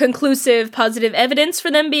no conclusive positive evidence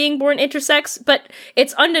for them being born intersex, but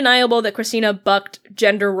it's undeniable that Christina bucked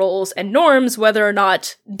gender roles and norms, whether or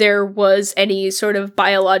not there was any sort of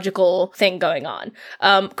biological thing going on.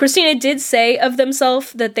 Christina did say of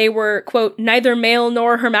themselves that they were, quote, neither male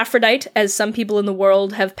nor hermaphrodite, as some people in the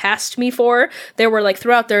world have passed me for. There were,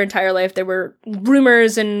 throughout their entire life, there were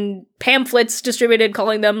rumors and pamphlets distributed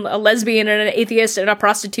calling them a lesbian and an atheist and a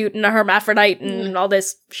prostitute and a hermaphrodite and all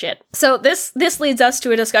this shit. So this leads us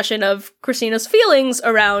to a discussion of Christina's feelings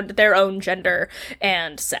around their own gender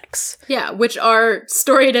and sex. Yeah, which are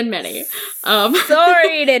storied in many.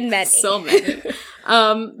 Storied in many. So many.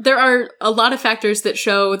 There are a lot of factors that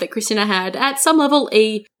show that Christina had, at some level,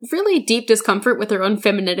 a really deep discomfort with her own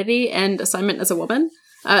femininity and assignment as a woman.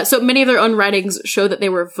 So many of their own writings show that they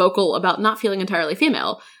were vocal about not feeling entirely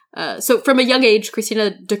female. So from a young age,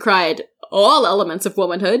 Christina decried all elements of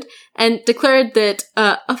womanhood and declared that,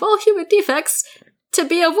 of all human defects, to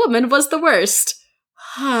be a woman was the worst.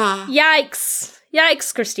 Yikes.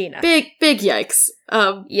 Yikes, Christina. Big yikes.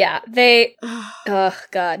 Oh,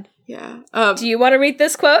 God. Yeah. Do you want to read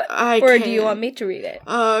this quote? Or do you want me to read it?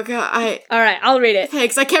 Oh, God, Alright, I'll read it.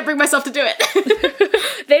 Thanks, I can't bring myself to do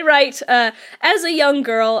it. They write, as a young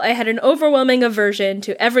girl, I had an overwhelming aversion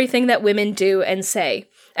to everything that women do and say.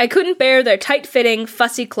 I couldn't bear their tight-fitting,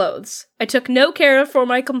 fussy clothes. I took no care for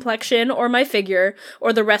my complexion or my figure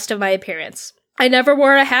or the rest of my appearance. I never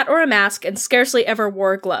wore a hat or a mask and scarcely ever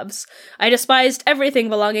wore gloves. I despised everything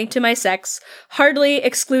belonging to my sex, hardly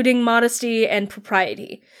excluding modesty and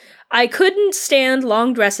propriety. I couldn't stand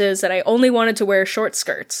long dresses and I only wanted to wear short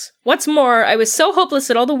skirts. What's more, I was so hopeless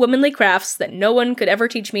at all the womanly crafts that no one could ever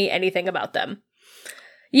teach me anything about them.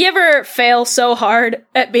 You ever fail so hard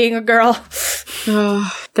at being a girl?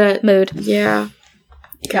 That mood. Yeah.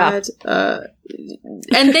 God.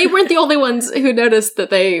 And they weren't the only ones who noticed that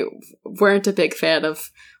they weren't a big fan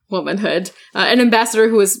of womanhood. An ambassador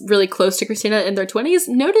who was really close to Christina in their 20s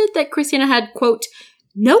noted that Christina had, quote,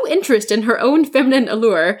 no interest in her own feminine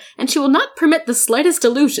allure, and she will not permit the slightest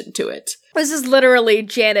allusion to it. This is literally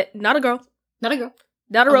Janet, not a girl. Not a girl.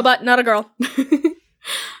 Not a robot, not a girl.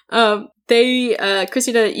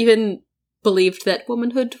 Christina even believed that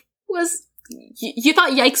womanhood was, you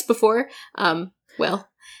thought yikes before? Well,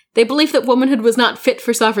 they believed that womanhood was not fit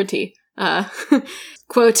for sovereignty.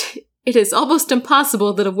 Quote, it is almost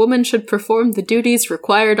impossible that a woman should perform the duties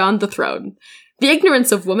required on the throne. The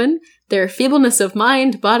ignorance of women, their feebleness of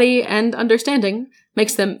mind, body, and understanding,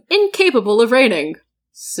 makes them incapable of reigning.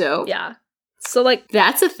 So, yeah. So,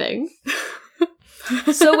 that's a thing.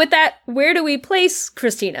 So with that, where do we place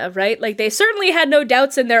Christina, right? They certainly had no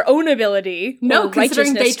doubts in their own ability. No,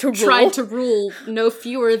 considering they tried to rule no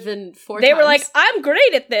fewer than 4 times. They were like, I'm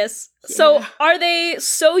great at this. Yeah. So are they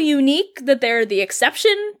so unique that they're the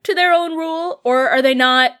exception to their own rule? Or are they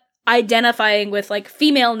not identifying with,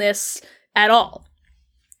 femaleness at all?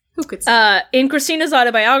 Who could say? In Christina's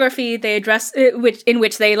autobiography, they address in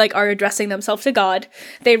which they are addressing themselves to God.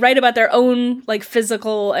 They write about their own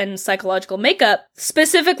physical and psychological makeup,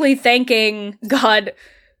 specifically thanking God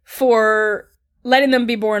for letting them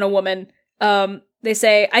be born a woman. They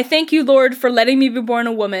say, I thank you, Lord, for letting me be born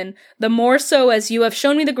a woman, the more so as you have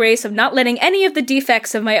shown me the grace of not letting any of the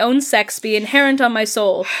defects of my own sex be inherent on my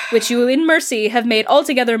soul, which you in mercy have made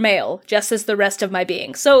altogether male, just as the rest of my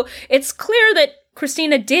being. So it's clear that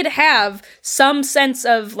Christina did have some sense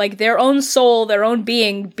of, like, their own soul, their own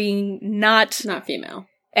being not female.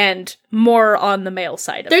 And more on the male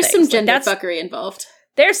side of There's things. some gender fuckery involved.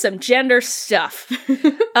 There's some gender stuff.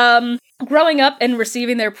 Growing up and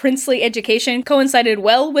receiving their princely education coincided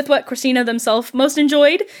well with what Christina themselves most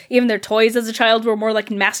enjoyed. Even their toys as a child were more,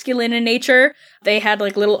 like, masculine in nature. They had,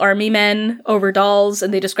 like, little army men over dolls,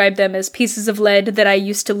 and they described them as pieces of lead that I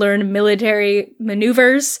used to learn military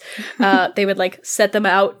maneuvers. They would, like, set them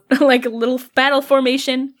out like a little battle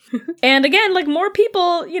formation. And again, like, more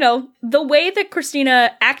people, you know, the way that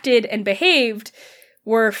Christina acted and behaved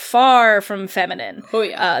were far from feminine. Oh,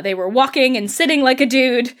 yeah. They were walking and sitting like a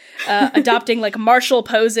dude, adopting, like, martial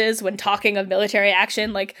poses when talking of military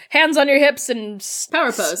action, like hands on your hips and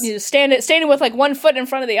power pose. You know, standing with, like, one foot in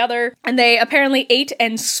front of the other. And they apparently ate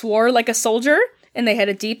and swore like a soldier, and they had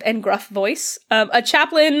a deep and gruff voice. A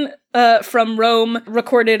chaplain from Rome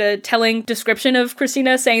recorded a telling description of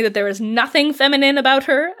Christina, saying that there was nothing feminine about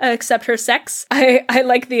her except her sex. I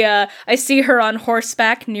like I see her on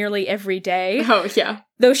horseback nearly every day. Oh, yeah.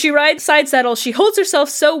 Though she rides side saddle, she holds herself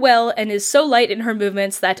so well and is so light in her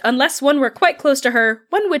movements that unless one were quite close to her,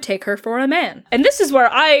 one would take her for a man. And this is where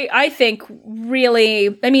I think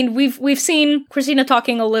really, I mean, we've seen Christina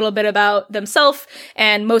talking a little bit about themselves,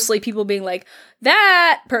 and mostly people being like,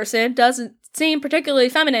 that person doesn't seem particularly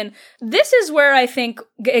feminine. This is where I think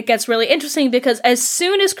it gets really interesting, because as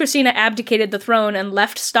soon as Christina abdicated the throne and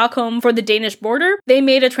left Stockholm for the Danish border, they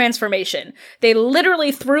made a transformation. They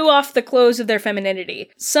literally threw off the clothes of their femininity.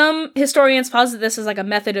 Some historians posit this as like a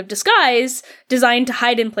method of disguise designed to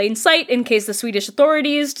hide in plain sight in case the Swedish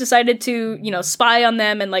authorities decided to, you know, spy on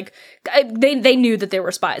them, and like they knew that there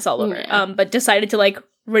were spies all over, but decided to like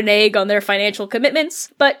renege on their financial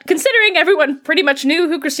commitments. But considering everyone pretty much knew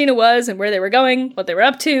who Christina was and where they were going, what they were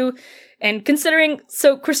up to, and considering,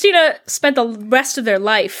 so Christina spent the rest of their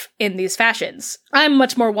life in these fashions. I'm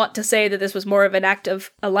much more want to say that this was more of an act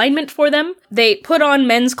of alignment for them. They put on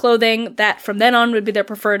men's clothing that from then on would be their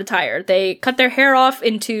preferred attire. They cut their hair off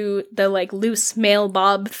into the like loose male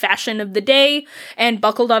bob fashion of the day and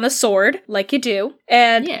buckled on a sword, like you do.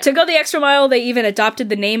 And to go the extra mile, they even adopted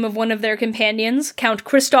the name of one of their companions, Count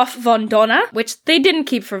Christoph von Dohna, which they didn't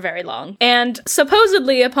keep for very long. And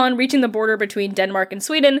supposedly, upon reaching the border between Denmark and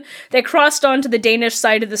Sweden, they crossed onto the Danish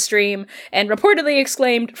side of the stream and reportedly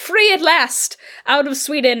exclaimed, "Free at last! Out of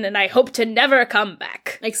Sweden, and I hope to never come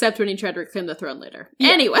back." Except when he tried to reclaim the throne later.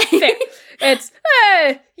 Yeah, anyway. Fair. It's,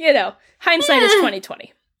 you know, hindsight is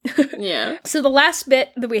 20/20. Yeah. So the last bit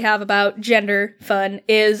that we have about gender fun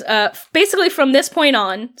is basically from this point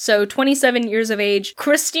on, so 27 years of age,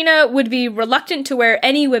 Christina would be reluctant to wear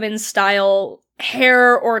any women's style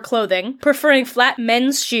hair or clothing, preferring flat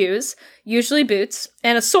men's shoes, usually boots,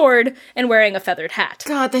 and a sword, and wearing a feathered hat.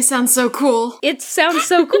 God, they sound so cool. It sounds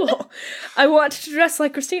so cool. I want to dress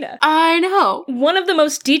like Christina. I know. One of the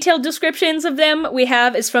most detailed descriptions of them we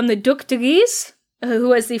have is from the Duc de Guise, who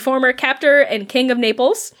was the former captor and king of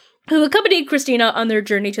Naples, who accompanied Christina on their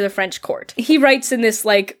journey to the French court. He writes in this,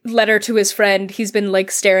 like, letter to his friend, he's been, like,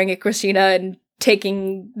 staring at Christina and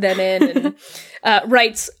taking them in, and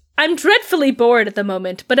writes, "I'm dreadfully bored at the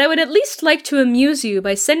moment, but I would at least like to amuse you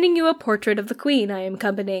by sending you a portrait of the queen I am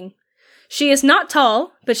accompanying. She is not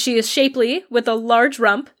tall, but she is shapely, with a large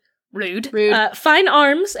rump, rude, fine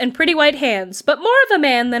arms, and pretty white hands, but more of a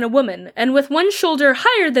man than a woman, and with one shoulder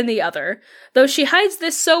higher than the other, though she hides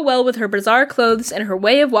this so well with her bizarre clothes and her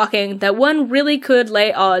way of walking that one really could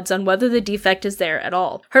lay odds on whether the defect is there at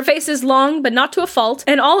all. Her face is long, but not to a fault,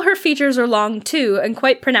 and all her features are long too, and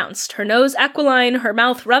quite pronounced. Her nose aquiline, her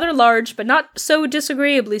mouth rather large, but not so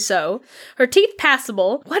disagreeably so. Her teeth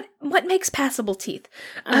passable. What makes passable teeth?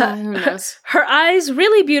 Who knows? Her eyes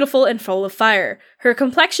really beautiful and full of fire. Her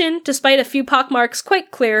complexion, despite a few pockmarks,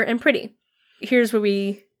 quite clear and pretty." Here's where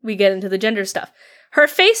we get into the gender stuff. "Her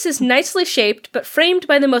face is nicely shaped, but framed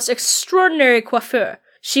by the most extraordinary coiffure.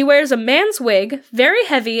 She wears a man's wig, very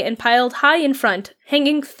heavy and piled high in front,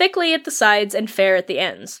 hanging thickly at the sides and fair at the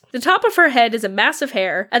ends. The top of her head is a mass of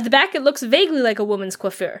hair. At the back it looks vaguely like a woman's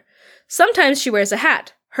coiffure. Sometimes she wears a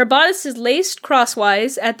hat. Her bodice is laced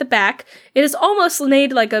crosswise at the back. It is almost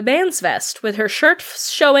made like a man's vest, with her shirt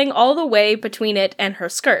showing all the way between it and her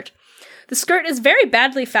skirt. The skirt is very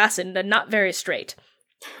badly fastened and not very straight.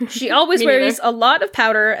 She always wears a lot of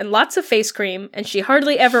powder and lots of face cream, and she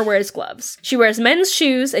hardly ever wears gloves. She wears men's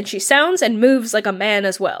shoes, and she sounds and moves like a man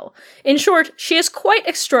as well. In short, she is quite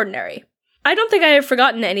extraordinary. I don't think I have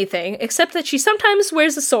forgotten anything, except that she sometimes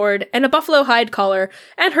wears a sword and a buffalo hide collar,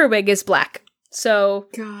 and her wig is black." So,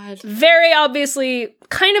 God. very obviously,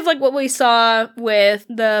 kind of like what we saw with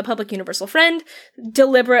the Public Universal Friend,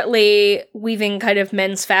 deliberately weaving kind of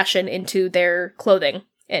men's fashion into their clothing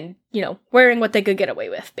and, wearing what they could get away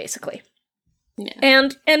with, basically. Yeah.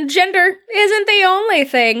 And gender isn't the only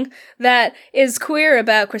thing that is queer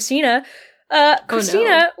about Christina.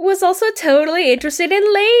 Christina was also totally interested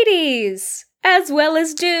in ladies, as well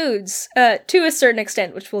as dudes, to a certain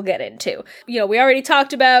extent, which we'll get into. We already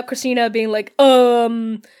talked about Christina being like,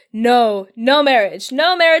 no marriage.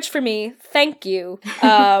 No marriage for me. Thank you.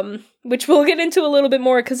 Which we'll get into a little bit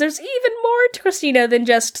more, because there's even more to Christina than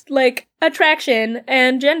just, attraction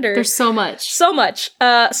and gender. There's so much. So much.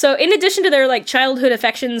 So in addition to their, childhood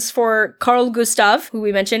affections for Carl Gustav, who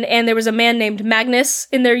we mentioned, and there was a man named Magnus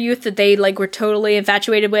in their youth that they, were totally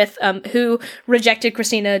infatuated with, who rejected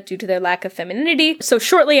Christina due to their lack of femininity. So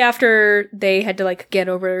shortly after they had to, get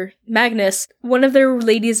over Magnus, one of their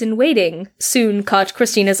ladies-in-waiting soon caught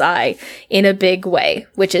Christina's eye in a big way,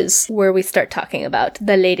 which is where we start talking about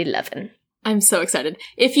the Lady Leven. I'm so excited.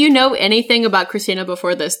 If you know anything about Christina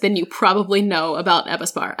before this, then you probably know about Ebba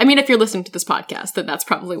Spar. I mean, if you're listening to this podcast, then that's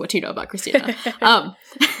probably what you know about Christina.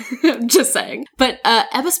 Just saying. But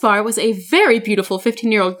Ebba Spar was a very beautiful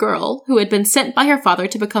 15-year-old girl who had been sent by her father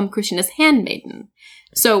to become Christina's handmaiden.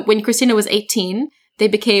 So when Christina was 18, they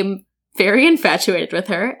became very infatuated with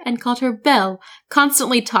her and called her Belle,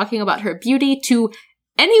 constantly talking about her beauty to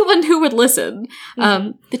anyone who would listen.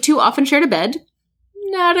 Mm-hmm. The two often shared a bed.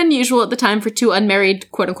 Not unusual at the time for two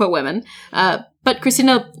unmarried, quote-unquote, women. But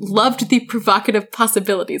Christina loved the provocative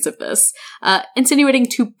possibilities of this, insinuating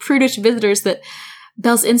to prudish visitors that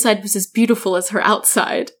Belle's inside was as beautiful as her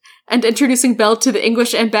outside, and introducing Belle to the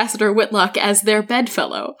English ambassador Whitlock as their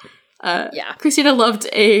bedfellow. Christina loved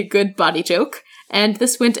a good body joke, and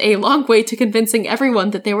this went a long way to convincing everyone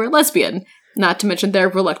that they were lesbian, not to mention their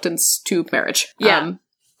reluctance to marriage. Yeah.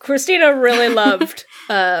 Christina really loved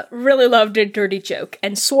a dirty joke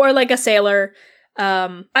and swore like a sailor.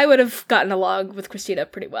 I would have gotten along with Christina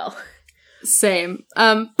pretty well. Same.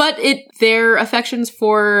 But their affections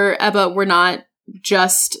for Ebba were not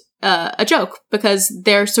just a joke, because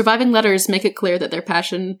their surviving letters make it clear that their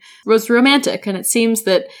passion was romantic, and it seems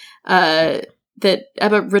that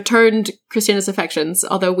Ebba returned Christina's affections,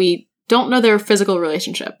 although we don't know their physical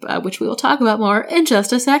relationship, which we will talk about more in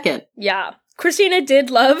just a second. Yeah. Christina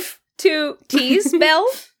did love to tease Belle,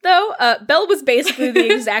 though. Belle was basically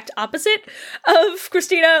the exact opposite of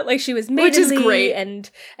Christina. She was maidenly, which is great,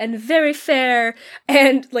 and very fair,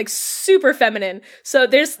 and super feminine. So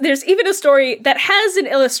there's even a story that has an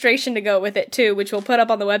illustration to go with it too, which we'll put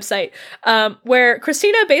up on the website, where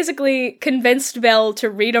Christina basically convinced Belle to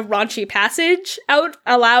read a raunchy passage out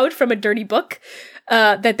aloud from a dirty book,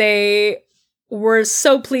 that they were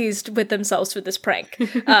so pleased with themselves for this prank.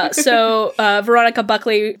 So Veronica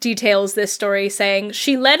Buckley details this story, saying,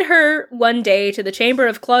 "She led her one day to the chamber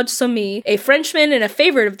of Claude Sommy, a Frenchman and a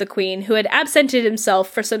favorite of the Queen, who had absented himself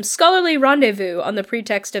for some scholarly rendezvous on the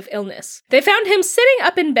pretext of illness. They found him sitting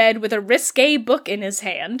up in bed with a risque book in his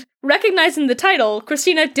hand. Recognizing the title,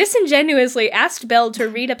 Christina disingenuously asked Belle to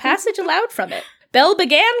read a passage aloud from it. Belle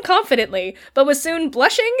began confidently, but was soon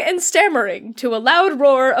blushing and stammering to a loud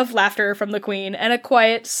roar of laughter from the Queen and a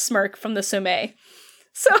quiet smirk from the Sommet.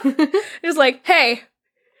 So it was like, hey,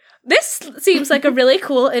 this seems like a really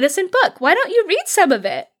cool, innocent book. Why don't you read some of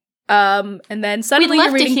it? And then suddenly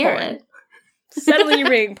you're reading porn. Suddenly you're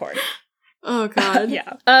reading porn. Oh, God.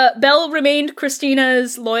 Yeah. Belle remained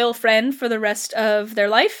Christina's loyal friend for the rest of their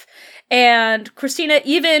life. And Christina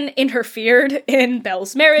even interfered in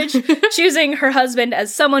Belle's marriage, choosing her husband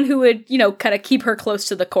as someone who would, kind of keep her close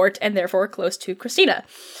to the court and therefore close to Christina.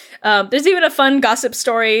 There's even a fun gossip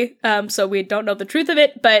story, so we don't know the truth of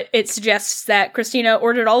it, but it suggests that Christina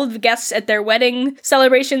ordered all of the guests at their wedding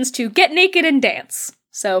celebrations to get naked and dance.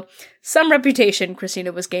 So, some reputation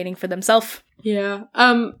Christina was gaining for themselves. Yeah.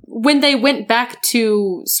 When they went back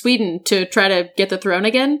to Sweden to try to get the throne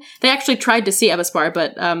again, they actually tried to see Ebba Spar,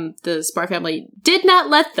 but the Spar family did not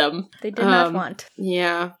let them. They did not want.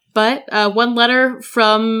 Yeah. But one letter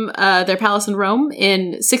from their palace in Rome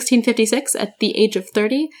in 1656, at the age of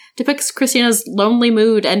 30, depicts Christina's lonely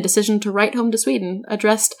mood and decision to write home to Sweden,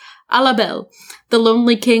 addressed à la Belle. The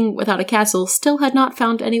lonely king without a castle still had not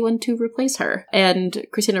found anyone to replace her. And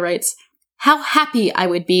Christina writes, "How happy I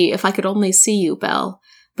would be if I could only see you, Belle.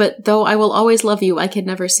 But though I will always love you, I can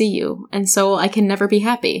never see you, and so I can never be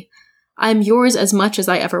happy. I am yours as much as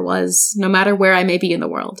I ever was, no matter where I may be in the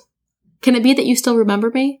world. Can it be that you still remember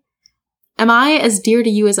me? Am I as dear to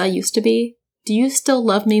you as I used to be? Do you still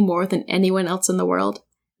love me more than anyone else in the world?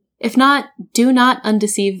 If not, do not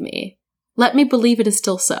undeceive me. Let me believe it is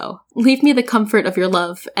still so. Leave me the comfort of your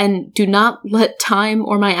love, and do not let time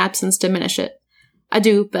or my absence diminish it.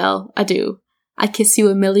 Adieu, Belle, adieu. I kiss you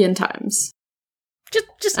 1,000,000 times.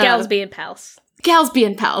 Just gals being pals. Gals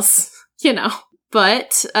being pals, you know.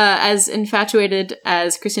 But as infatuated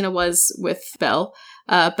as Christina was with Belle,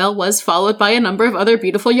 Belle was followed by a number of other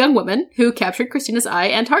beautiful young women who captured Christina's eye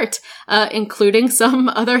and heart, including some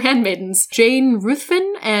other handmaidens, Jane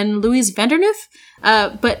Ruthven and Louise Vanderneuf.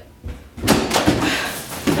 But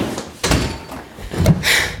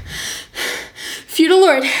feudal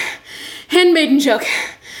lord, handmaiden joke.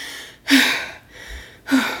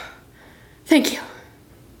 Thank you.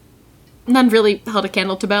 None really held a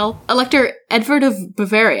candle to Belle. Elector Edward of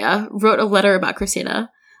Bavaria wrote a letter about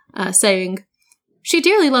Christina, saying, "She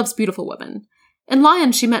dearly loves beautiful women. In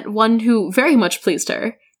Lyon she met one who very much pleased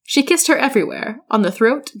her. She kissed her everywhere, on the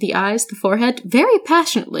throat, the eyes, the forehead, very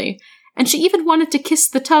passionately, and she even wanted to kiss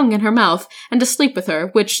the tongue in her mouth and to sleep with her,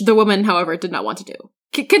 which the woman, however, did not want to do.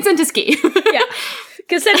 Consent is key." Yeah.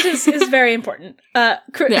 Consent is very important.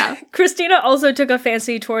 Christina also took a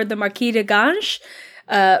fancy toward the Marquis de Ganges,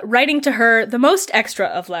 writing to her the most extra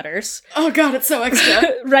of letters. Oh god, it's so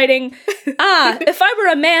extra. Writing, if I were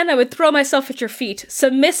a man, I would throw myself at your feet,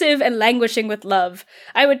 submissive and languishing with love.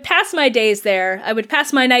 I would pass my days there, I would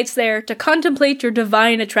pass my nights there, to contemplate your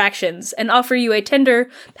divine attractions, and offer you a tender,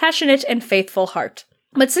 passionate, and faithful heart.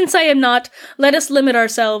 But since I am not, let us limit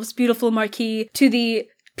ourselves, beautiful Marquis, to the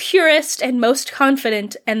purest and most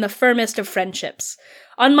confident and the firmest of friendships.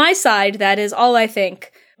 On my side, that is all I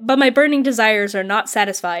think, but my burning desires are not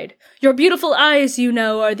satisfied. Your beautiful eyes, you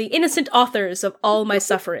know, are the innocent authors of all my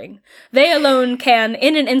suffering. They alone can,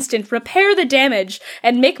 in an instant, repair the damage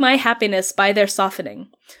and make my happiness by their softening.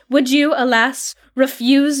 Would you, alas,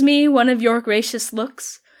 refuse me one of your gracious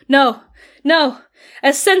looks? No, no.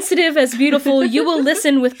 As sensitive as beautiful, you will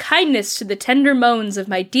listen with kindness to the tender moans of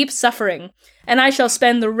my deep suffering, and I shall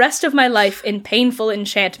spend the rest of my life in painful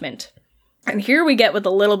enchantment. And here we get with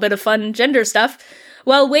a little bit of fun gender stuff.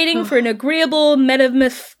 While waiting for an agreeable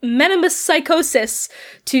metempsychosis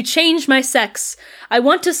to change my sex, I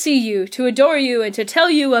want to see you, to adore you, and to tell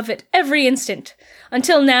you of it every instant.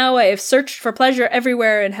 Until now I have searched for pleasure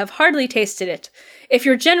everywhere and have hardly tasted it. If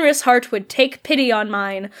your generous heart would take pity on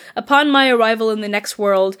mine, upon my arrival in the next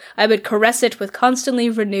world, I would caress it with constantly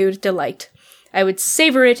renewed delight. I would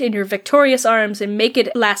savor it in your victorious arms and make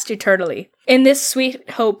it last eternally. In this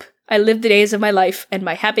sweet hope, I live the days of my life, and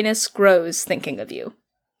my happiness grows thinking of you.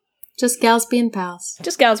 Just gals being pals.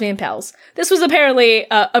 Just gals being pals. This was apparently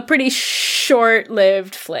a pretty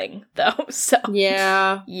short-lived fling, though, so...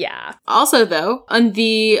 Yeah. Yeah. Also, though, on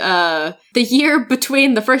the year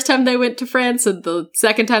between the first time they went to France and the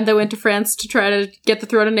second time they went to France to try to get the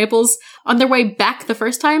throne of Naples, on their way back the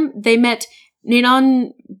first time, they met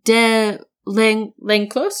Ninon de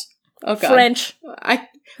L'Enclos? Oh, God. French. I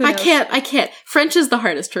can't. French is the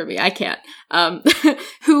hardest for me. I can't.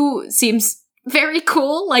 Who seems very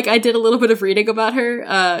cool. Like, I did a little bit of reading about her,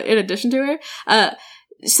 in addition to her.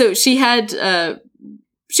 So she had,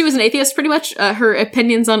 she was an atheist, pretty much. Her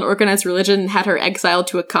opinions on organized religion had her exiled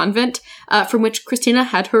to a convent, from which Christina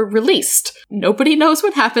had her released. Nobody knows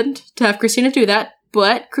what happened to have Christina do that,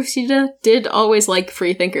 but Christina did always like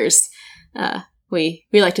free thinkers. We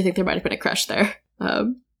like to think there might have been a crush there.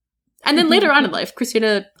 And then later on in life,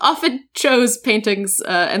 Christina often chose paintings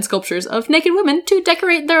and sculptures of naked women to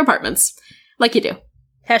decorate their apartments. Like you do.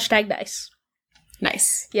 Hashtag nice.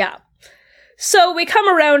 Nice. Yeah. So we come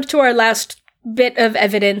around to our last bit of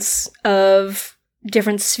evidence of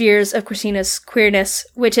different spheres of Christina's queerness,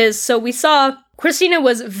 which is, so we saw Christina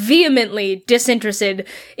was vehemently disinterested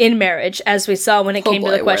in marriage, as we saw when it came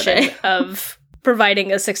to the question of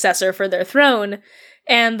providing a successor for their throne,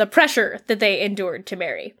 and the pressure that they endured to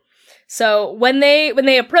marry. So when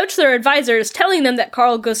they approached their advisors telling them that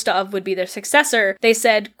Carl Gustav would be their successor, they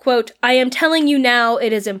said, quote, "I am telling you now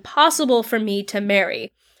it is impossible for me to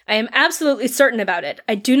marry. I am absolutely certain about it.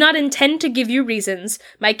 I do not intend to give you reasons.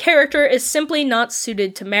 My character is simply not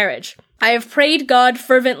suited to marriage. I have prayed God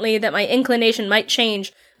fervently that my inclination might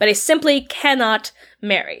change, but I simply cannot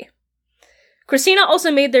marry." Christina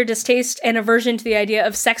also made their distaste and aversion to the idea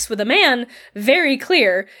of sex with a man very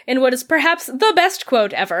clear in what is perhaps the best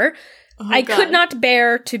quote ever. I could not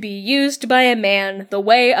bear to be used by a man the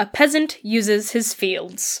way a peasant uses his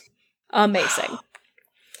fields. Amazing.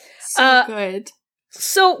 So good.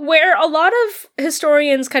 So where a lot of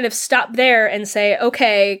historians kind of stop there and say,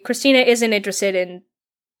 okay, Christina isn't interested in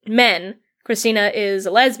men, Christina is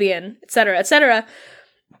a lesbian, etc., etc.,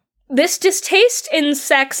 this distaste in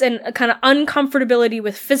sex and a kind of uncomfortability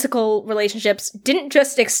with physical relationships didn't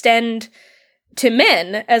just extend to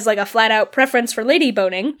men as like a flat out preference for lady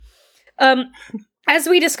boning. As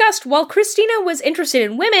we discussed, while Christina was interested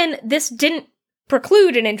in women, this didn't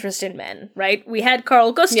preclude an interest in men, right? We had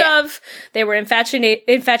Carl Gustav. They were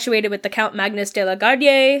infatuated with the Count Magnus de la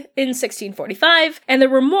Gardie in 1645, and there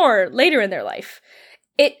were more later in their life.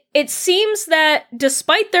 It seems that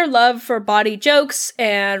despite their love for bawdy jokes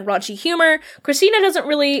and raunchy humor, Christina doesn't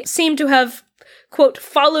really seem to have, quote,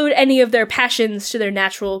 followed any of their passions to their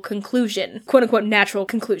natural conclusion, quote unquote, natural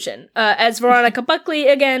conclusion. As Veronica Buckley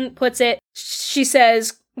again puts it, she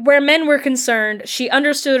says, where men were concerned, she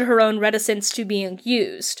understood her own reticence to being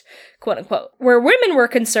used, quote unquote. Where women were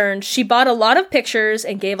concerned, she bought a lot of pictures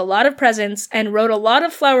and gave a lot of presents and wrote a lot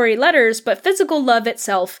of flowery letters, but physical love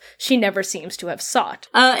itself she never seems to have sought.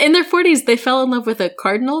 In their 40s, they fell in love with a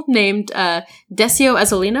cardinal named Decio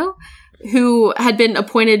Azzolino, who had been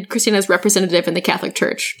appointed Christina's representative in the Catholic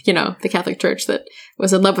Church. You know, the Catholic Church that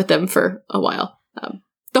was in love with them for a while.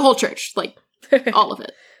 The whole church, like, all of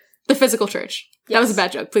it. The physical church. Yes. That was a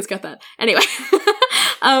bad joke. Please cut that. Anyway.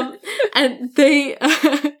 And they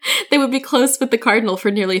would be close with the cardinal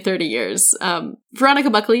for nearly 30 years. Veronica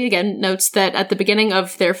Buckley, again, notes that at the beginning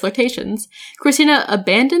of their flirtations, Christina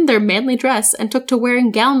abandoned their manly dress and took to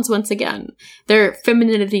wearing gowns once again, their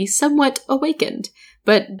femininity somewhat awakened.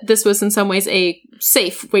 But this was in some ways a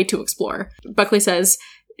safe way to explore. Buckley says,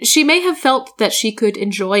 she may have felt that she could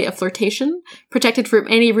enjoy a flirtation, protected from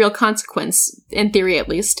any real consequence, in theory at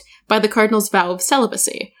least, by the cardinal's vow of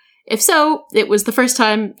celibacy. If so, it was the first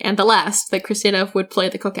time and the last that Christina would play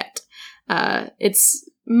the coquette. It's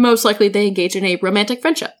most likely they engage in a romantic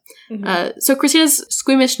friendship. Mm-hmm. So Christina's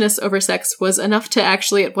squeamishness over sex was enough to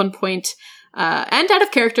actually at one point, and out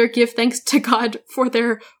of character, give thanks to God for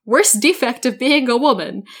their worst defect of being a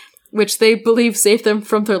woman, which they believe saved them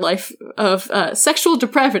from their life of sexual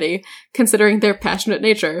depravity, considering their passionate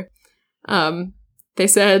nature. They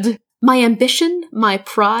said, my ambition, my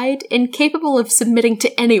pride, incapable of submitting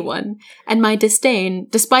to anyone, and my disdain,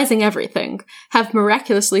 despising everything, have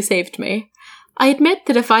miraculously saved me. I admit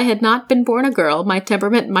that if I had not been born a girl, my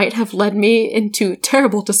temperament might have led me into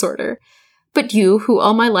terrible disorder. But you, who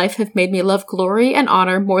all my life have made me love glory and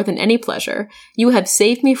honor more than any pleasure, you have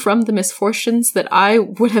saved me from the misfortunes that I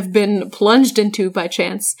would have been plunged into by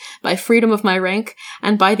chance, by freedom of my rank,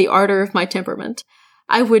 and by the ardor of my temperament.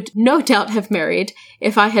 I would no doubt have married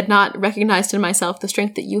if I had not recognized in myself the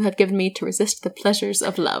strength that you have given me to resist the pleasures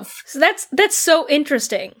of love. So that's so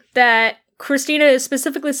interesting that Christina is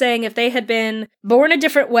specifically saying if they had been born a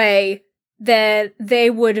different way, that they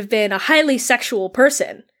would have been a highly sexual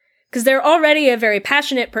person. Because they're already a very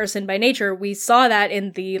passionate person by nature. We saw that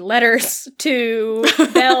in the letters to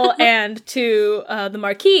Belle and to the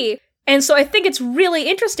Marquis. And so I think it's really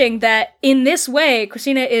interesting that in this way,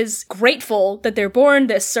 Christina is grateful that they're born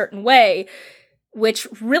this certain way, which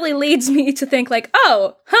really leads me to think like,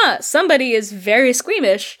 somebody is very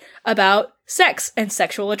squeamish about sex and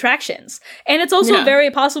sexual attractions. And it's also very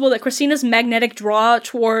possible that Christina's magnetic draw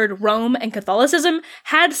toward Rome and Catholicism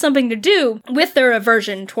had something to do with their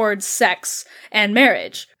aversion towards sex and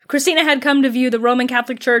marriage. Christina had come to view the Roman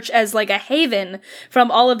Catholic Church as like a haven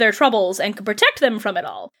from all of their troubles and could protect them from it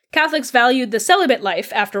all. Catholics valued the celibate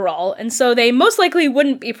life, after all, and so they most likely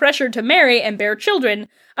wouldn't be pressured to marry and bear children,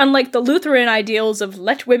 unlike the Lutheran ideals of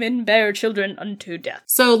let women bear children unto death.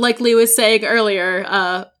 So, like Lee was saying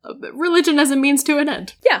earlier, religion as a means to an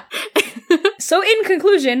end. Yeah. So, in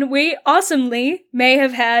conclusion, we awesomely may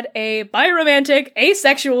have had a biromantic,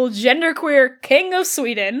 asexual, genderqueer king of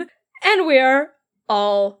Sweden, and we are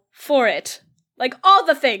all for it. Like, all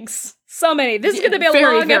the things. So many. This is going to be a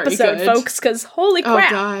long episode, good. Folks, because holy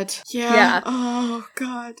crap. Oh, God. Yeah. Oh,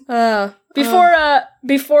 God.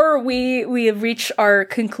 Before we reach our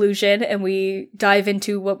conclusion and we dive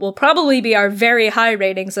into what will probably be our very high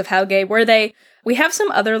ratings of How Gay Were They, we have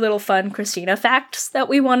some other little fun Christina facts that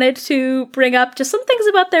we wanted to bring up. Just some things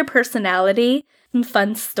about their personality. Some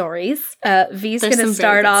fun stories. V's going to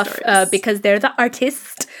start off because they're the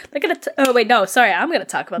artist. They're going to... I'm going to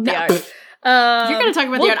talk about the art. You're going to talk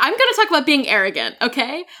about the art. I'm going to talk about being arrogant,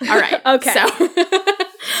 okay? All right. Okay.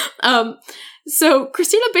 So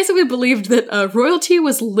Christina basically believed that royalty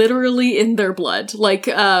was literally in their blood. Like,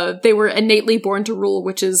 they were innately born to rule,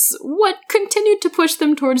 which is what continued to push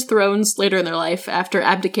them towards thrones later in their life after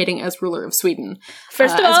abdicating as ruler of Sweden.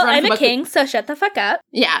 First of all, I'm a king, so shut the fuck up.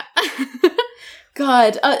 Yeah.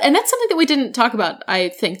 God. And that's something that we didn't talk about, I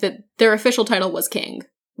think, that their official title was king.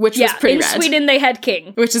 Which was pretty rad. In Sweden they had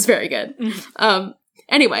king. Which is very good.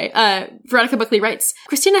 Anyway, Veronica Buckley writes,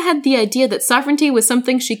 Christina had the idea that sovereignty was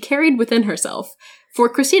something she carried within herself. For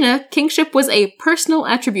Christina, kingship was a personal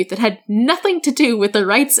attribute that had nothing to do with the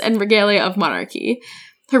rights and regalia of monarchy.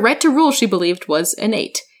 Her right to rule, she believed, was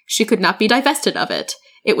innate. She could not be divested of it.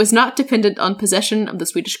 It was not dependent on possession of the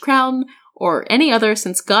Swedish crown or any other,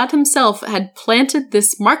 since God himself had planted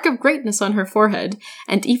this mark of greatness on her forehead,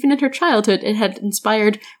 and even in her childhood it had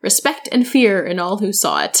inspired respect and fear in all who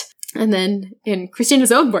saw it. And then, in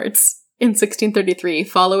Christina's own words, in 1633,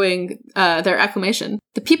 following their acclamation,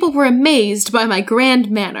 the people were amazed by my grand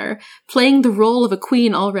manner, playing the role of a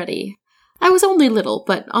queen already. I was only little,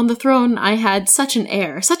 but on the throne I had such an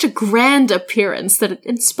air, such a grand appearance, that it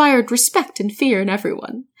inspired respect and fear in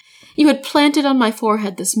everyone. You had planted on my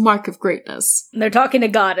forehead this mark of greatness. They're talking to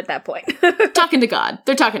God at that point. Talking to God.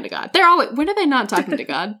 They're talking to God. They're always, when are they not talking to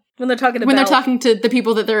God? When they're talking to When Belle. they're talking to the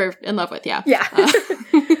people that they're in love with, yeah. Yeah.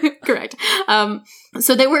 Correct.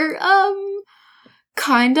 So they were,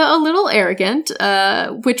 kinda a little arrogant,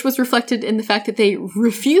 which was reflected in the fact that they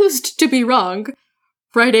refused to be wrong,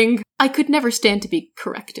 writing, I could never stand to be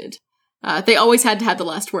corrected. They always had to have the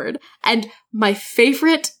last word. And my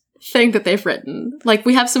favorite thing that they've written, like,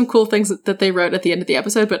 we have some cool things that they wrote at the end of the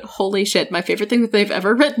episode, but holy shit, my favorite thing that they've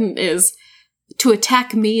ever written is, to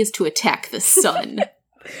attack me is to attack the sun.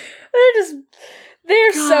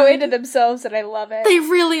 They're so into themselves and I love it. They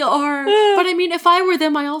really are. But I mean, if I were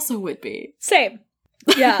them, I also would be. Same.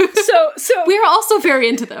 Yeah. So we're also very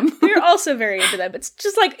into them. we're also very into them. It's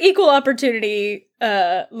just like equal opportunity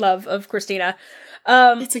love of Christina.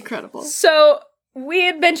 It's incredible. So we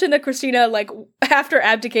had mentioned that Christina, like, after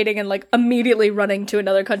abdicating and, like, immediately running to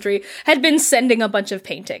another country, had been sending a bunch of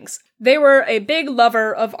paintings. They were a big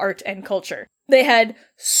lover of art and culture. They had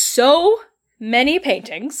so many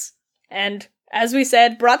paintings, and, as we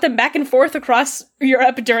said, brought them back and forth across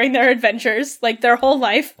Europe during their adventures, like, their whole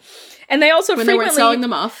life. And they also when they weren't selling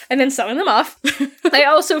them off. And then selling them off. They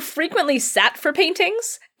also frequently sat for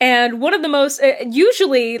paintings. And one of the most,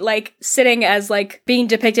 usually, like, sitting as, like, being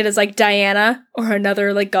depicted as, like, Diana or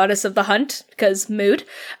another, like, goddess of the hunt, because mood.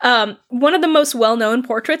 One of the most well-known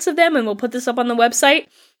portraits of them, and we'll put this up on the website,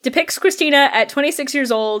 depicts Christina at 26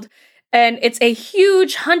 years old. And it's a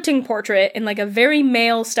huge hunting portrait in, like, a very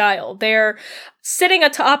male style. They're sitting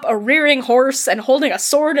atop a rearing horse and holding a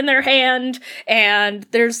sword in their hand. And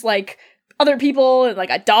there's, like, other people and, like,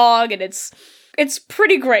 a dog. And it's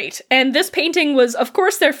pretty great. And this painting was, of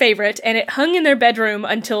course, their favorite. And it hung in their bedroom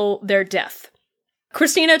until their death.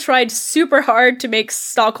 Christina tried super hard to make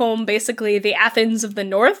Stockholm basically the Athens of the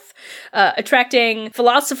North, attracting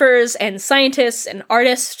philosophers and scientists and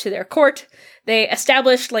artists to their court. They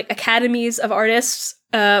established, like, academies of artists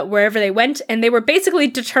wherever they went, and they were basically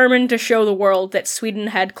determined to show the world that Sweden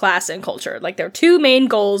had class and culture. Like, their two main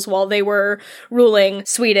goals while they were ruling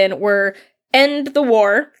Sweden were end the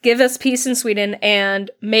war, give us peace in Sweden,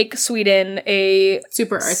 and make Sweden a...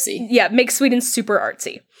 super artsy. Yeah, make Sweden super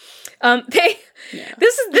artsy. Yeah.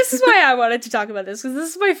 This is why I wanted to talk about this, because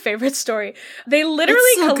this is my favorite story. They literally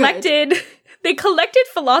collected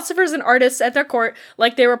philosophers and artists at their court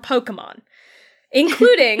like they were Pokemon.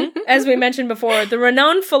 Including, as we mentioned before, the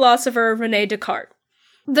renowned philosopher René Descartes.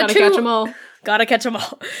 Gotta catch them all. Gotta catch them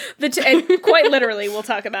all. And quite literally, we'll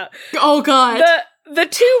talk about. Oh, God. The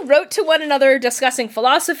two wrote to one another discussing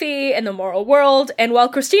philosophy and the moral world, and while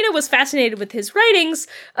Christina was fascinated with his writings,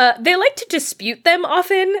 they liked to dispute them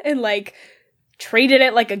often and, like, treated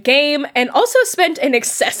it like a game, and also spent an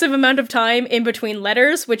excessive amount of time in between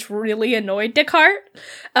letters, which really annoyed Descartes.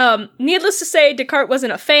 Needless to say, Descartes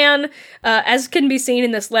wasn't a fan, as can be seen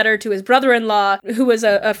in this letter to his brother-in-law, who was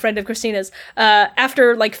a friend of Christina's.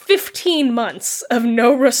 After, like, 15 months of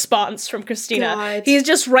no response from Christina, God. He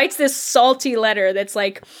just writes this salty letter that's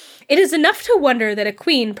like, it is enough to wonder that a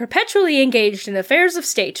queen perpetually engaged in affairs of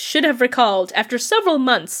state should have recalled, after several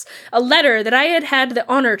months, a letter that I had had the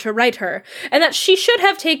honor to write her, and that she should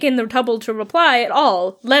have taken the trouble to reply at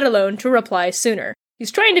all, let alone to reply sooner.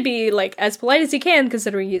 He's trying to be, like, as polite as he can,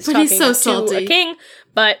 considering he's talking so to salty. a king,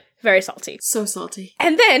 but very salty. So salty.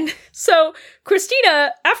 And then, so,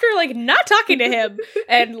 Christina, after, like, not talking to him,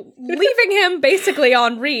 and leaving him basically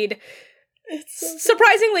on read,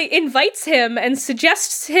 surprisingly invites him and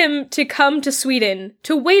suggests him to come to Sweden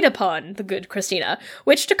to wait upon the good Christina,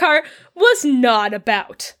 which Descartes was not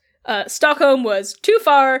about. Stockholm was too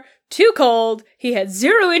far, too cold. He had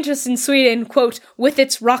zero interest in Sweden, quote, with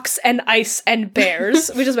its rocks and ice and bears,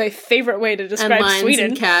 which is my favorite way to describe and lions Sweden.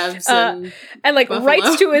 And calves and like, buffalo.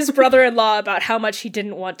 Writes to his brother-in-law about how much he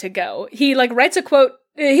didn't want to go. He, like, writes a quote.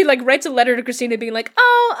 He, like, writes a letter to Christina being like,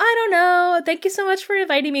 oh, I don't know, thank you so much for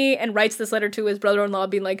inviting me, and writes this letter to his brother-in-law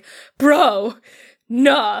being like, bro,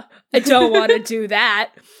 nah, I don't want to do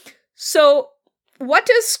that. So, what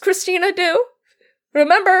does Christina do?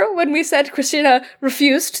 Remember when we said Christina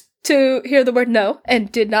refused to hear the word no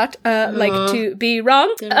and did not like to be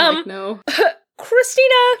wrong? No.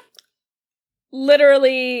 Christina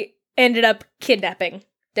literally ended up kidnapping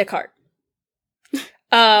Descartes.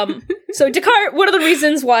 So Descartes, one of the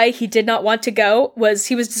reasons why he did not want to go was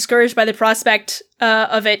he was discouraged by the prospect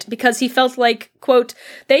of it because he felt like, quote,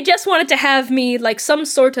 they just wanted to have me like some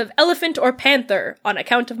sort of elephant or panther on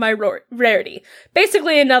account of my rarity.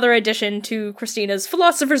 Basically another addition to Christina's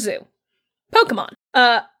Philosopher's Zoo. Pokemon.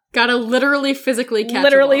 Gotta literally physically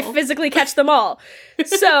catch them all.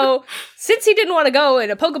 So, since he didn't want to go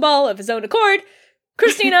in a Pokeball of his own accord,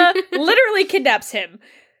 Christina literally kidnaps him.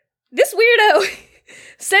 This weirdo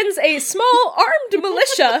sends a small armed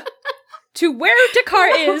militia to where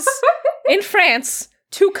Descartes is in France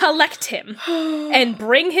to collect him and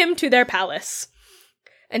bring him to their palace.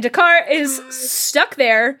 And Descartes is stuck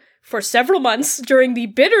there for several months during the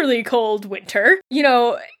bitterly cold winter, you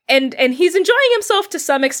know, and he's enjoying himself to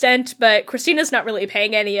some extent, but Christina's not really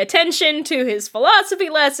paying any attention to his philosophy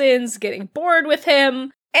lessons, getting bored with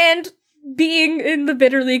him, and being in the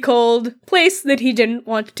bitterly cold place that he didn't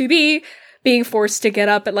want to be, being forced to get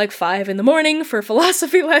up at like 5 a.m. for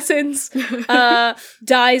philosophy lessons,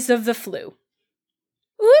 dies of the flu.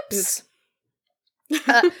 Oops.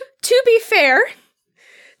 To be fair,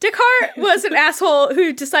 Descartes was an asshole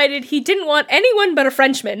who decided he didn't want anyone but a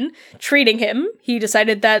Frenchman treating him. He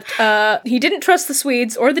decided that he didn't trust the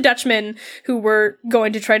Swedes or the Dutchmen who were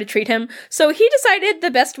going to try to treat him. So he decided the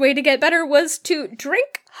best way to get better was to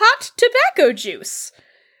drink hot tobacco juice.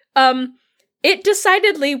 It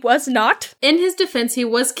decidedly was not. In his defense, he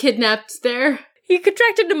was kidnapped there. He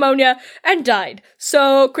contracted pneumonia and died.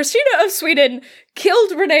 So Christina of Sweden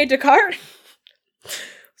killed Rene Descartes.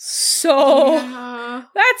 So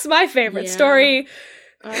that's my favorite story.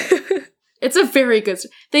 It's a very good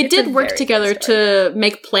story. They did work together to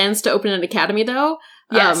make plans to open an academy, though.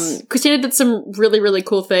 Yes. Christina did some really, really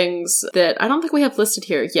cool things that I don't think we have listed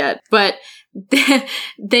here yet, but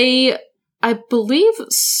they I believe,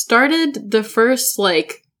 started the first,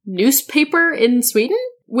 like, newspaper in Sweden,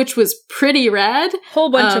 which was pretty rad. Whole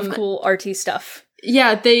bunch of cool arty stuff.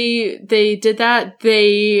 Yeah, they did that.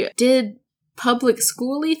 They did public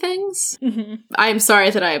schooly things. Mm-hmm. I'm sorry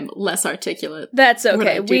that I'm less articulate. That's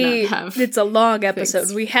okay. It's a long episode.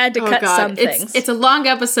 Things. We had to cut some things. It's a long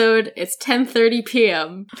episode. It's 10:30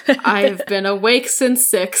 p.m. I've been awake since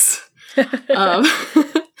 6.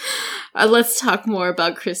 Let's talk more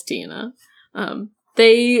about Christina.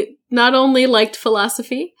 They not only liked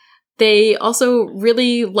philosophy, they also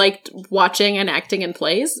really liked watching and acting in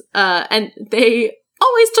plays, and they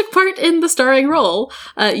always took part in the starring role,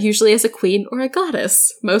 usually as a queen or a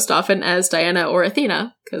goddess, most often as Diana or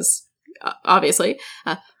Athena, because, obviously,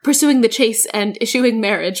 pursuing the chase and issuing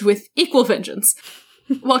marriage with equal vengeance.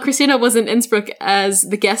 While Christina was in Innsbruck as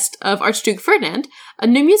the guest of Archduke Ferdinand, a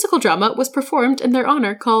new musical drama was performed in their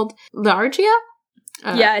honor called L'Argia?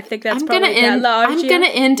 Yeah, I think that's I'm gonna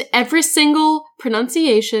end every single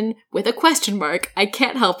pronunciation with a question mark. I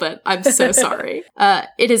can't help it. I'm so sorry.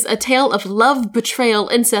 It is a tale of love, betrayal,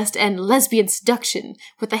 incest, and lesbian seduction,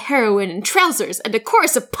 with a heroine in trousers and a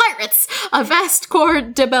chorus of pirates, a vast corps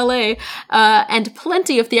de ballet, and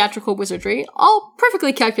plenty of theatrical wizardry, all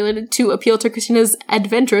perfectly calculated to appeal to Christina's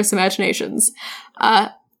adventurous imaginations.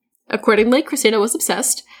 Accordingly, Christina was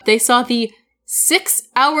obsessed. They saw the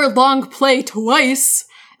 6-hour-long play twice,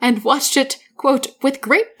 and watched it, quote, with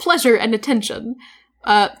great pleasure and attention.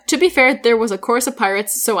 To be fair, there was a chorus of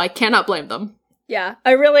pirates, so I cannot blame them. Yeah,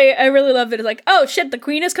 I really love it. It's like, oh shit, the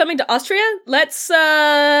queen is coming to Austria? Let's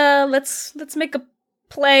make a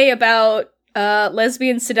play about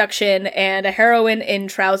lesbian seduction and a heroine in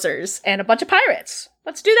trousers and a bunch of pirates.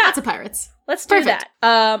 Let's do that. Lots of pirates. Let's do that.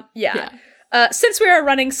 Yeah. Since we are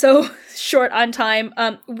running so short on time,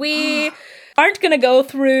 we aren't going to go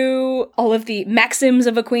through all of the maxims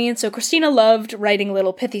of a queen. So Christina loved writing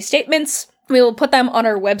little pithy statements. We will put them on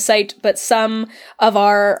our website, but some of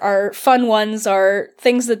our fun ones are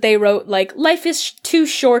things that they wrote, like, life is too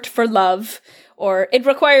short for love, or it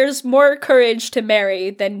requires more courage to marry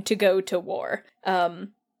than to go to war.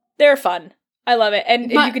 They're fun. I love it.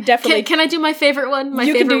 And you could definitely... Can I do my favorite one? My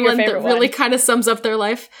favorite one that really kind of sums up their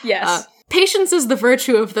life? Yes. Patience is the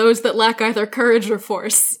virtue of those that lack either courage or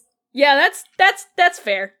force. Yeah, that's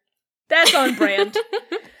fair. That's on brand.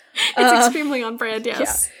 It's extremely on brand, yes.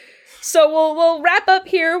 Yeah. So we'll wrap up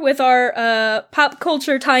here with our pop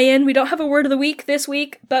culture tie-in. We don't have a word of the week this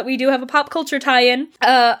week, but we do have a pop culture tie-in.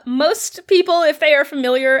 Most people, if they are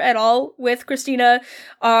familiar at all with Christina,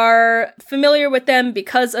 are familiar with them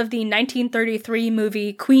because of the 1933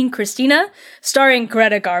 movie Queen Christina, starring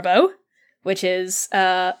Greta Garbo. which is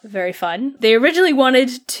very fun. They originally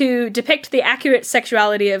wanted to depict the accurate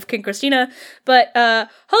sexuality of King Christina, but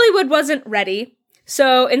Hollywood wasn't ready.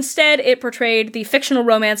 So instead, it portrayed the fictional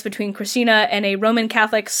romance between Christina and a Roman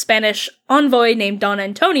Catholic Spanish envoy named Don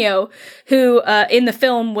Antonio, who in the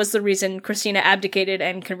film was the reason Christina abdicated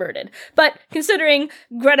and converted. But considering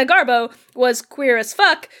Greta Garbo was queer as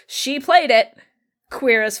fuck, she played it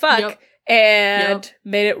queer as fuck and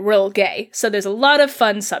made it real gay. So there's a lot of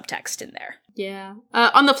fun subtext in there. Yeah.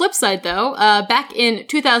 On the flip side, though, back in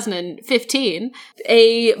 2015,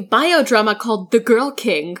 a biodrama called The Girl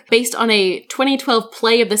King, based on a 2012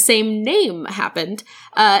 play of the same name, happened.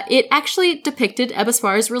 It actually depicted Ebba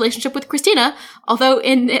Sparr's relationship with Christina, although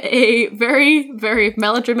in a very, very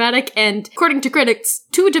melodramatic and, according to critics,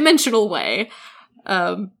 two-dimensional way.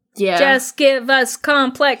 Yeah. Just give us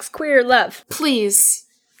complex queer love. Please.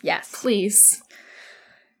 Yes. Please.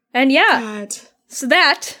 And yeah. God. So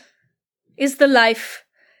that is the life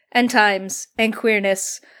and times and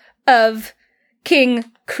queerness of King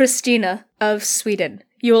Christina of Sweden.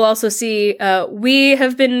 You will also see, we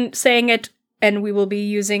have been saying it, and we will be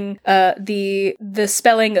using the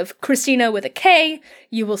spelling of Christina with a K.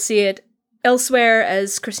 You will see it elsewhere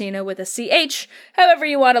as Christina with a CH. However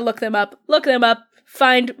you want to look them up,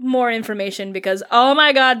 find more information, because, oh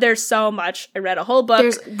my god, there's so much. I read a whole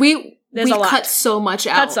book. There's a lot. Cut so much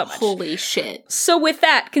out. So much. Holy shit. So with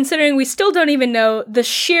that, considering we still don't even know the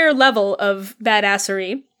sheer level of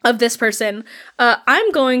badassery of this person,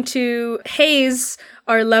 I'm going to haze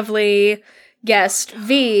our lovely guest,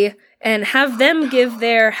 V, and have them give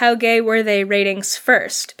their How Gay Were They ratings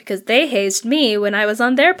first, because they hazed me when I was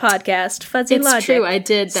on their podcast, Fuzzy Logic. It's true, I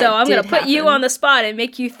did. So I'm going to put you on the spot and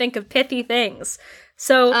make you think of pithy things.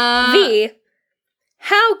 So, V,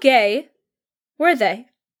 how gay were they?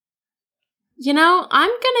 You know, I'm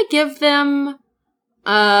gonna give them,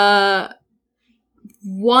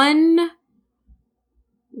 one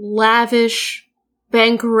lavish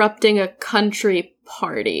bankrupting a country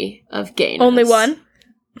party of gayness. Only one?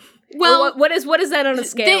 Well, what is that on a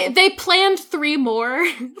scale? They planned 3 more,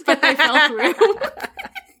 but they fell through.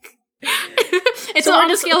 It's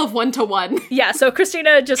on a scale of 1 to 1. Yeah, so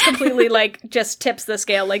Christina just completely, just tips the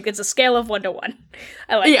scale. It's a scale of 1 to 1.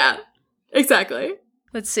 I like Yeah, exactly.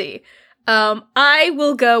 Let's see. I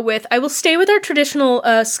will stay with our traditional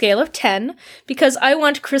scale of 10, because I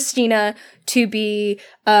want Christina to be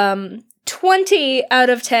 20 out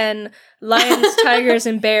of 10 lions, tigers,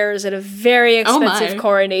 and bears at a very expensive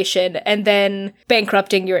coronation, and then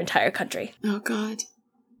bankrupting your entire country. Oh god.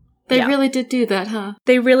 They really did do that, huh?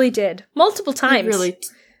 They really did. Multiple times.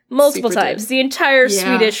 Multiple times. The entire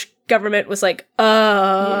Swedish government was like, what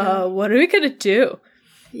are we gonna do?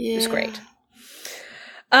 Yeah. It was great.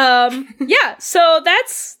 So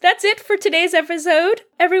that's it for today's episode.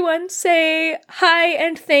 Everyone say hi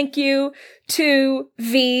and thank you to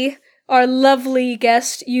V, our lovely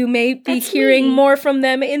guest. You may be hearing more from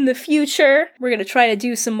them in the future. We're going to try to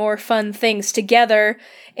do some more fun things together.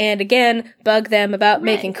 And again, bug them about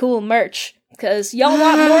making cool merch. Because y'all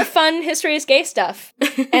want more fun History is Gay stuff.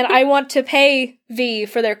 And I want to pay V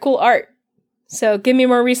for their cool art. So give me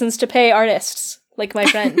more reasons to pay artists, like my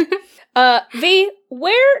friend. V,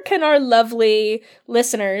 where can our lovely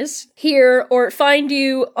listeners hear or find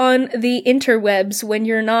you on the interwebs when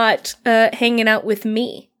you're not hanging out with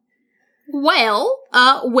me? Well,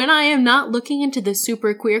 when I am not looking into the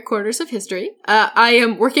super queer corners of history, I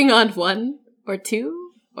am working on 1 or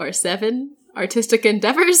 2 or 7 artistic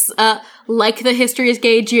endeavors, like the History is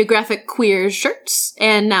Gay Geographic Queer shirts,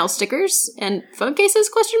 and now stickers, and phone cases, ?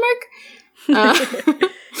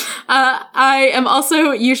 I am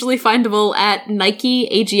also usually findable at Nike,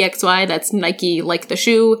 AGXY, that's Nike like the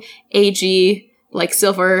shoe, AG like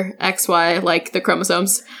silver, XY like the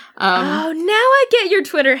chromosomes. Now I get your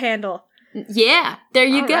Twitter handle. Yeah, there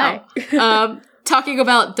you go. Right. Talking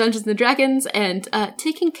about Dungeons & Dragons and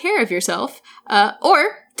taking care of yourself,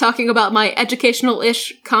 or talking about my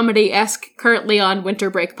educational-ish, comedy-esque, currently on winter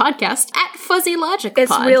break podcast at Fuzzy Logic Pod.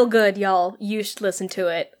 It's real good, y'all. You should listen to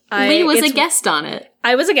it. Lee was a guest on it.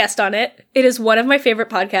 I was a guest on it. It is one of my favorite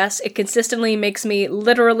podcasts. It consistently makes me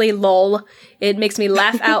literally lol. It makes me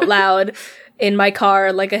laugh out loud in my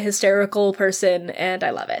car like a hysterical person, and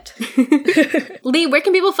I love it. Lee, where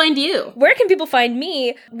can people find you? Where can people find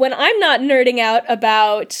me when I'm not nerding out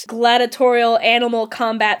about gladiatorial animal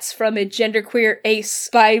combats from a genderqueer ace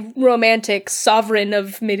by romantic sovereign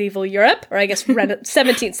of medieval Europe, or I guess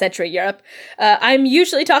 17th century Europe? I'm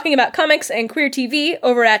usually talking about comics and queer TV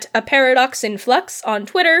over at A Paradox in Flux on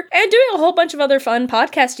Twitter, and doing a whole bunch of other fun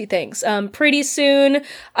podcasty things. Pretty soon,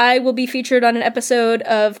 I will be featured on an episode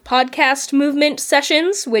of Podcast Movement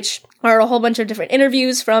sessions, which are a whole bunch of different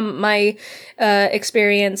interviews from my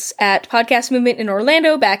experience at Podcast Movement in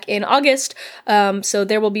Orlando back in August. So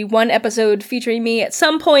there will be one episode featuring me at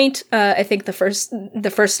some point. I think the first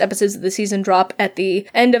episodes of the season drop at the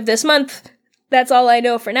end of this month. That's all I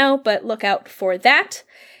know for now, but look out for that.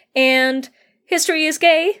 And History is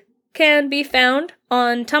Gay can be found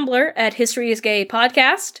on Tumblr at History is Gay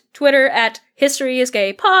Podcast, Twitter at History is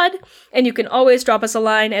Gay Pod, and you can always drop us a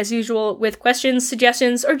line as usual with questions,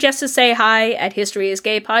 suggestions, or just to say hi at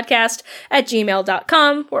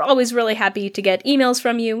historyisgaypodcast@gmail.com. We're always really happy to get emails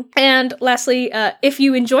from you. And lastly, if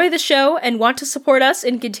you enjoy the show and want to support us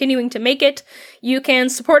in continuing to make it, you can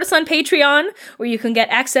support us on Patreon, where you can get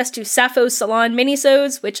access to Sappho's Salon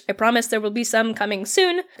minisodes, which I promise there will be some coming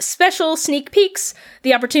soon, special sneak peeks,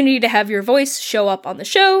 the opportunity to have your voice show up on the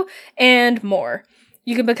show, and more.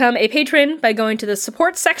 You can become a patron by going to the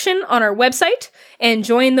support section on our website and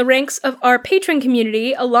join the ranks of our patron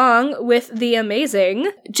community along with the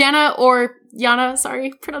amazing Jana, or Yana,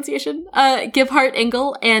 sorry, pronunciation, Gibhart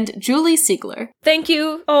Engel, and Julie Siegler. Thank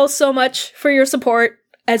you all so much for your support.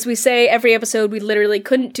 As we say every episode, we literally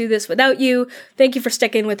couldn't do this without you. Thank you for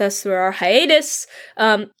sticking with us through our hiatus.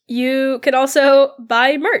 You can also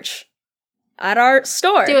buy merch at our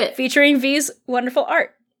store featuring V's wonderful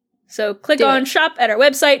art. So click on shop at our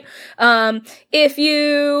website. If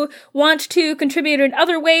you want to contribute in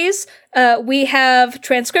other ways, we have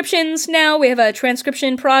transcriptions now. We have a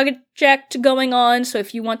transcription project going on. So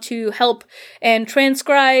if you want to help and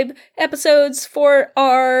transcribe episodes for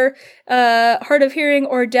our hard of hearing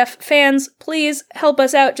or deaf fans, please help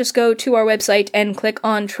us out. Just go to our website and click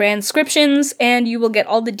on transcriptions, and you will get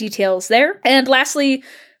all the details there. And lastly,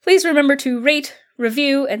 please remember to rate,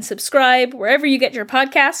 review, and subscribe wherever you get your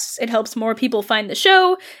podcasts. It helps more people find the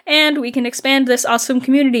show, and we can expand this awesome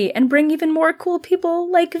community and bring even more cool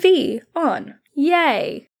people like V on.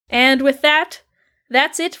 Yay! And with that,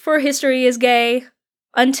 that's it for History is Gay.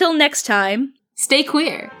 Until next time, stay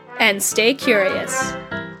queer and stay curious.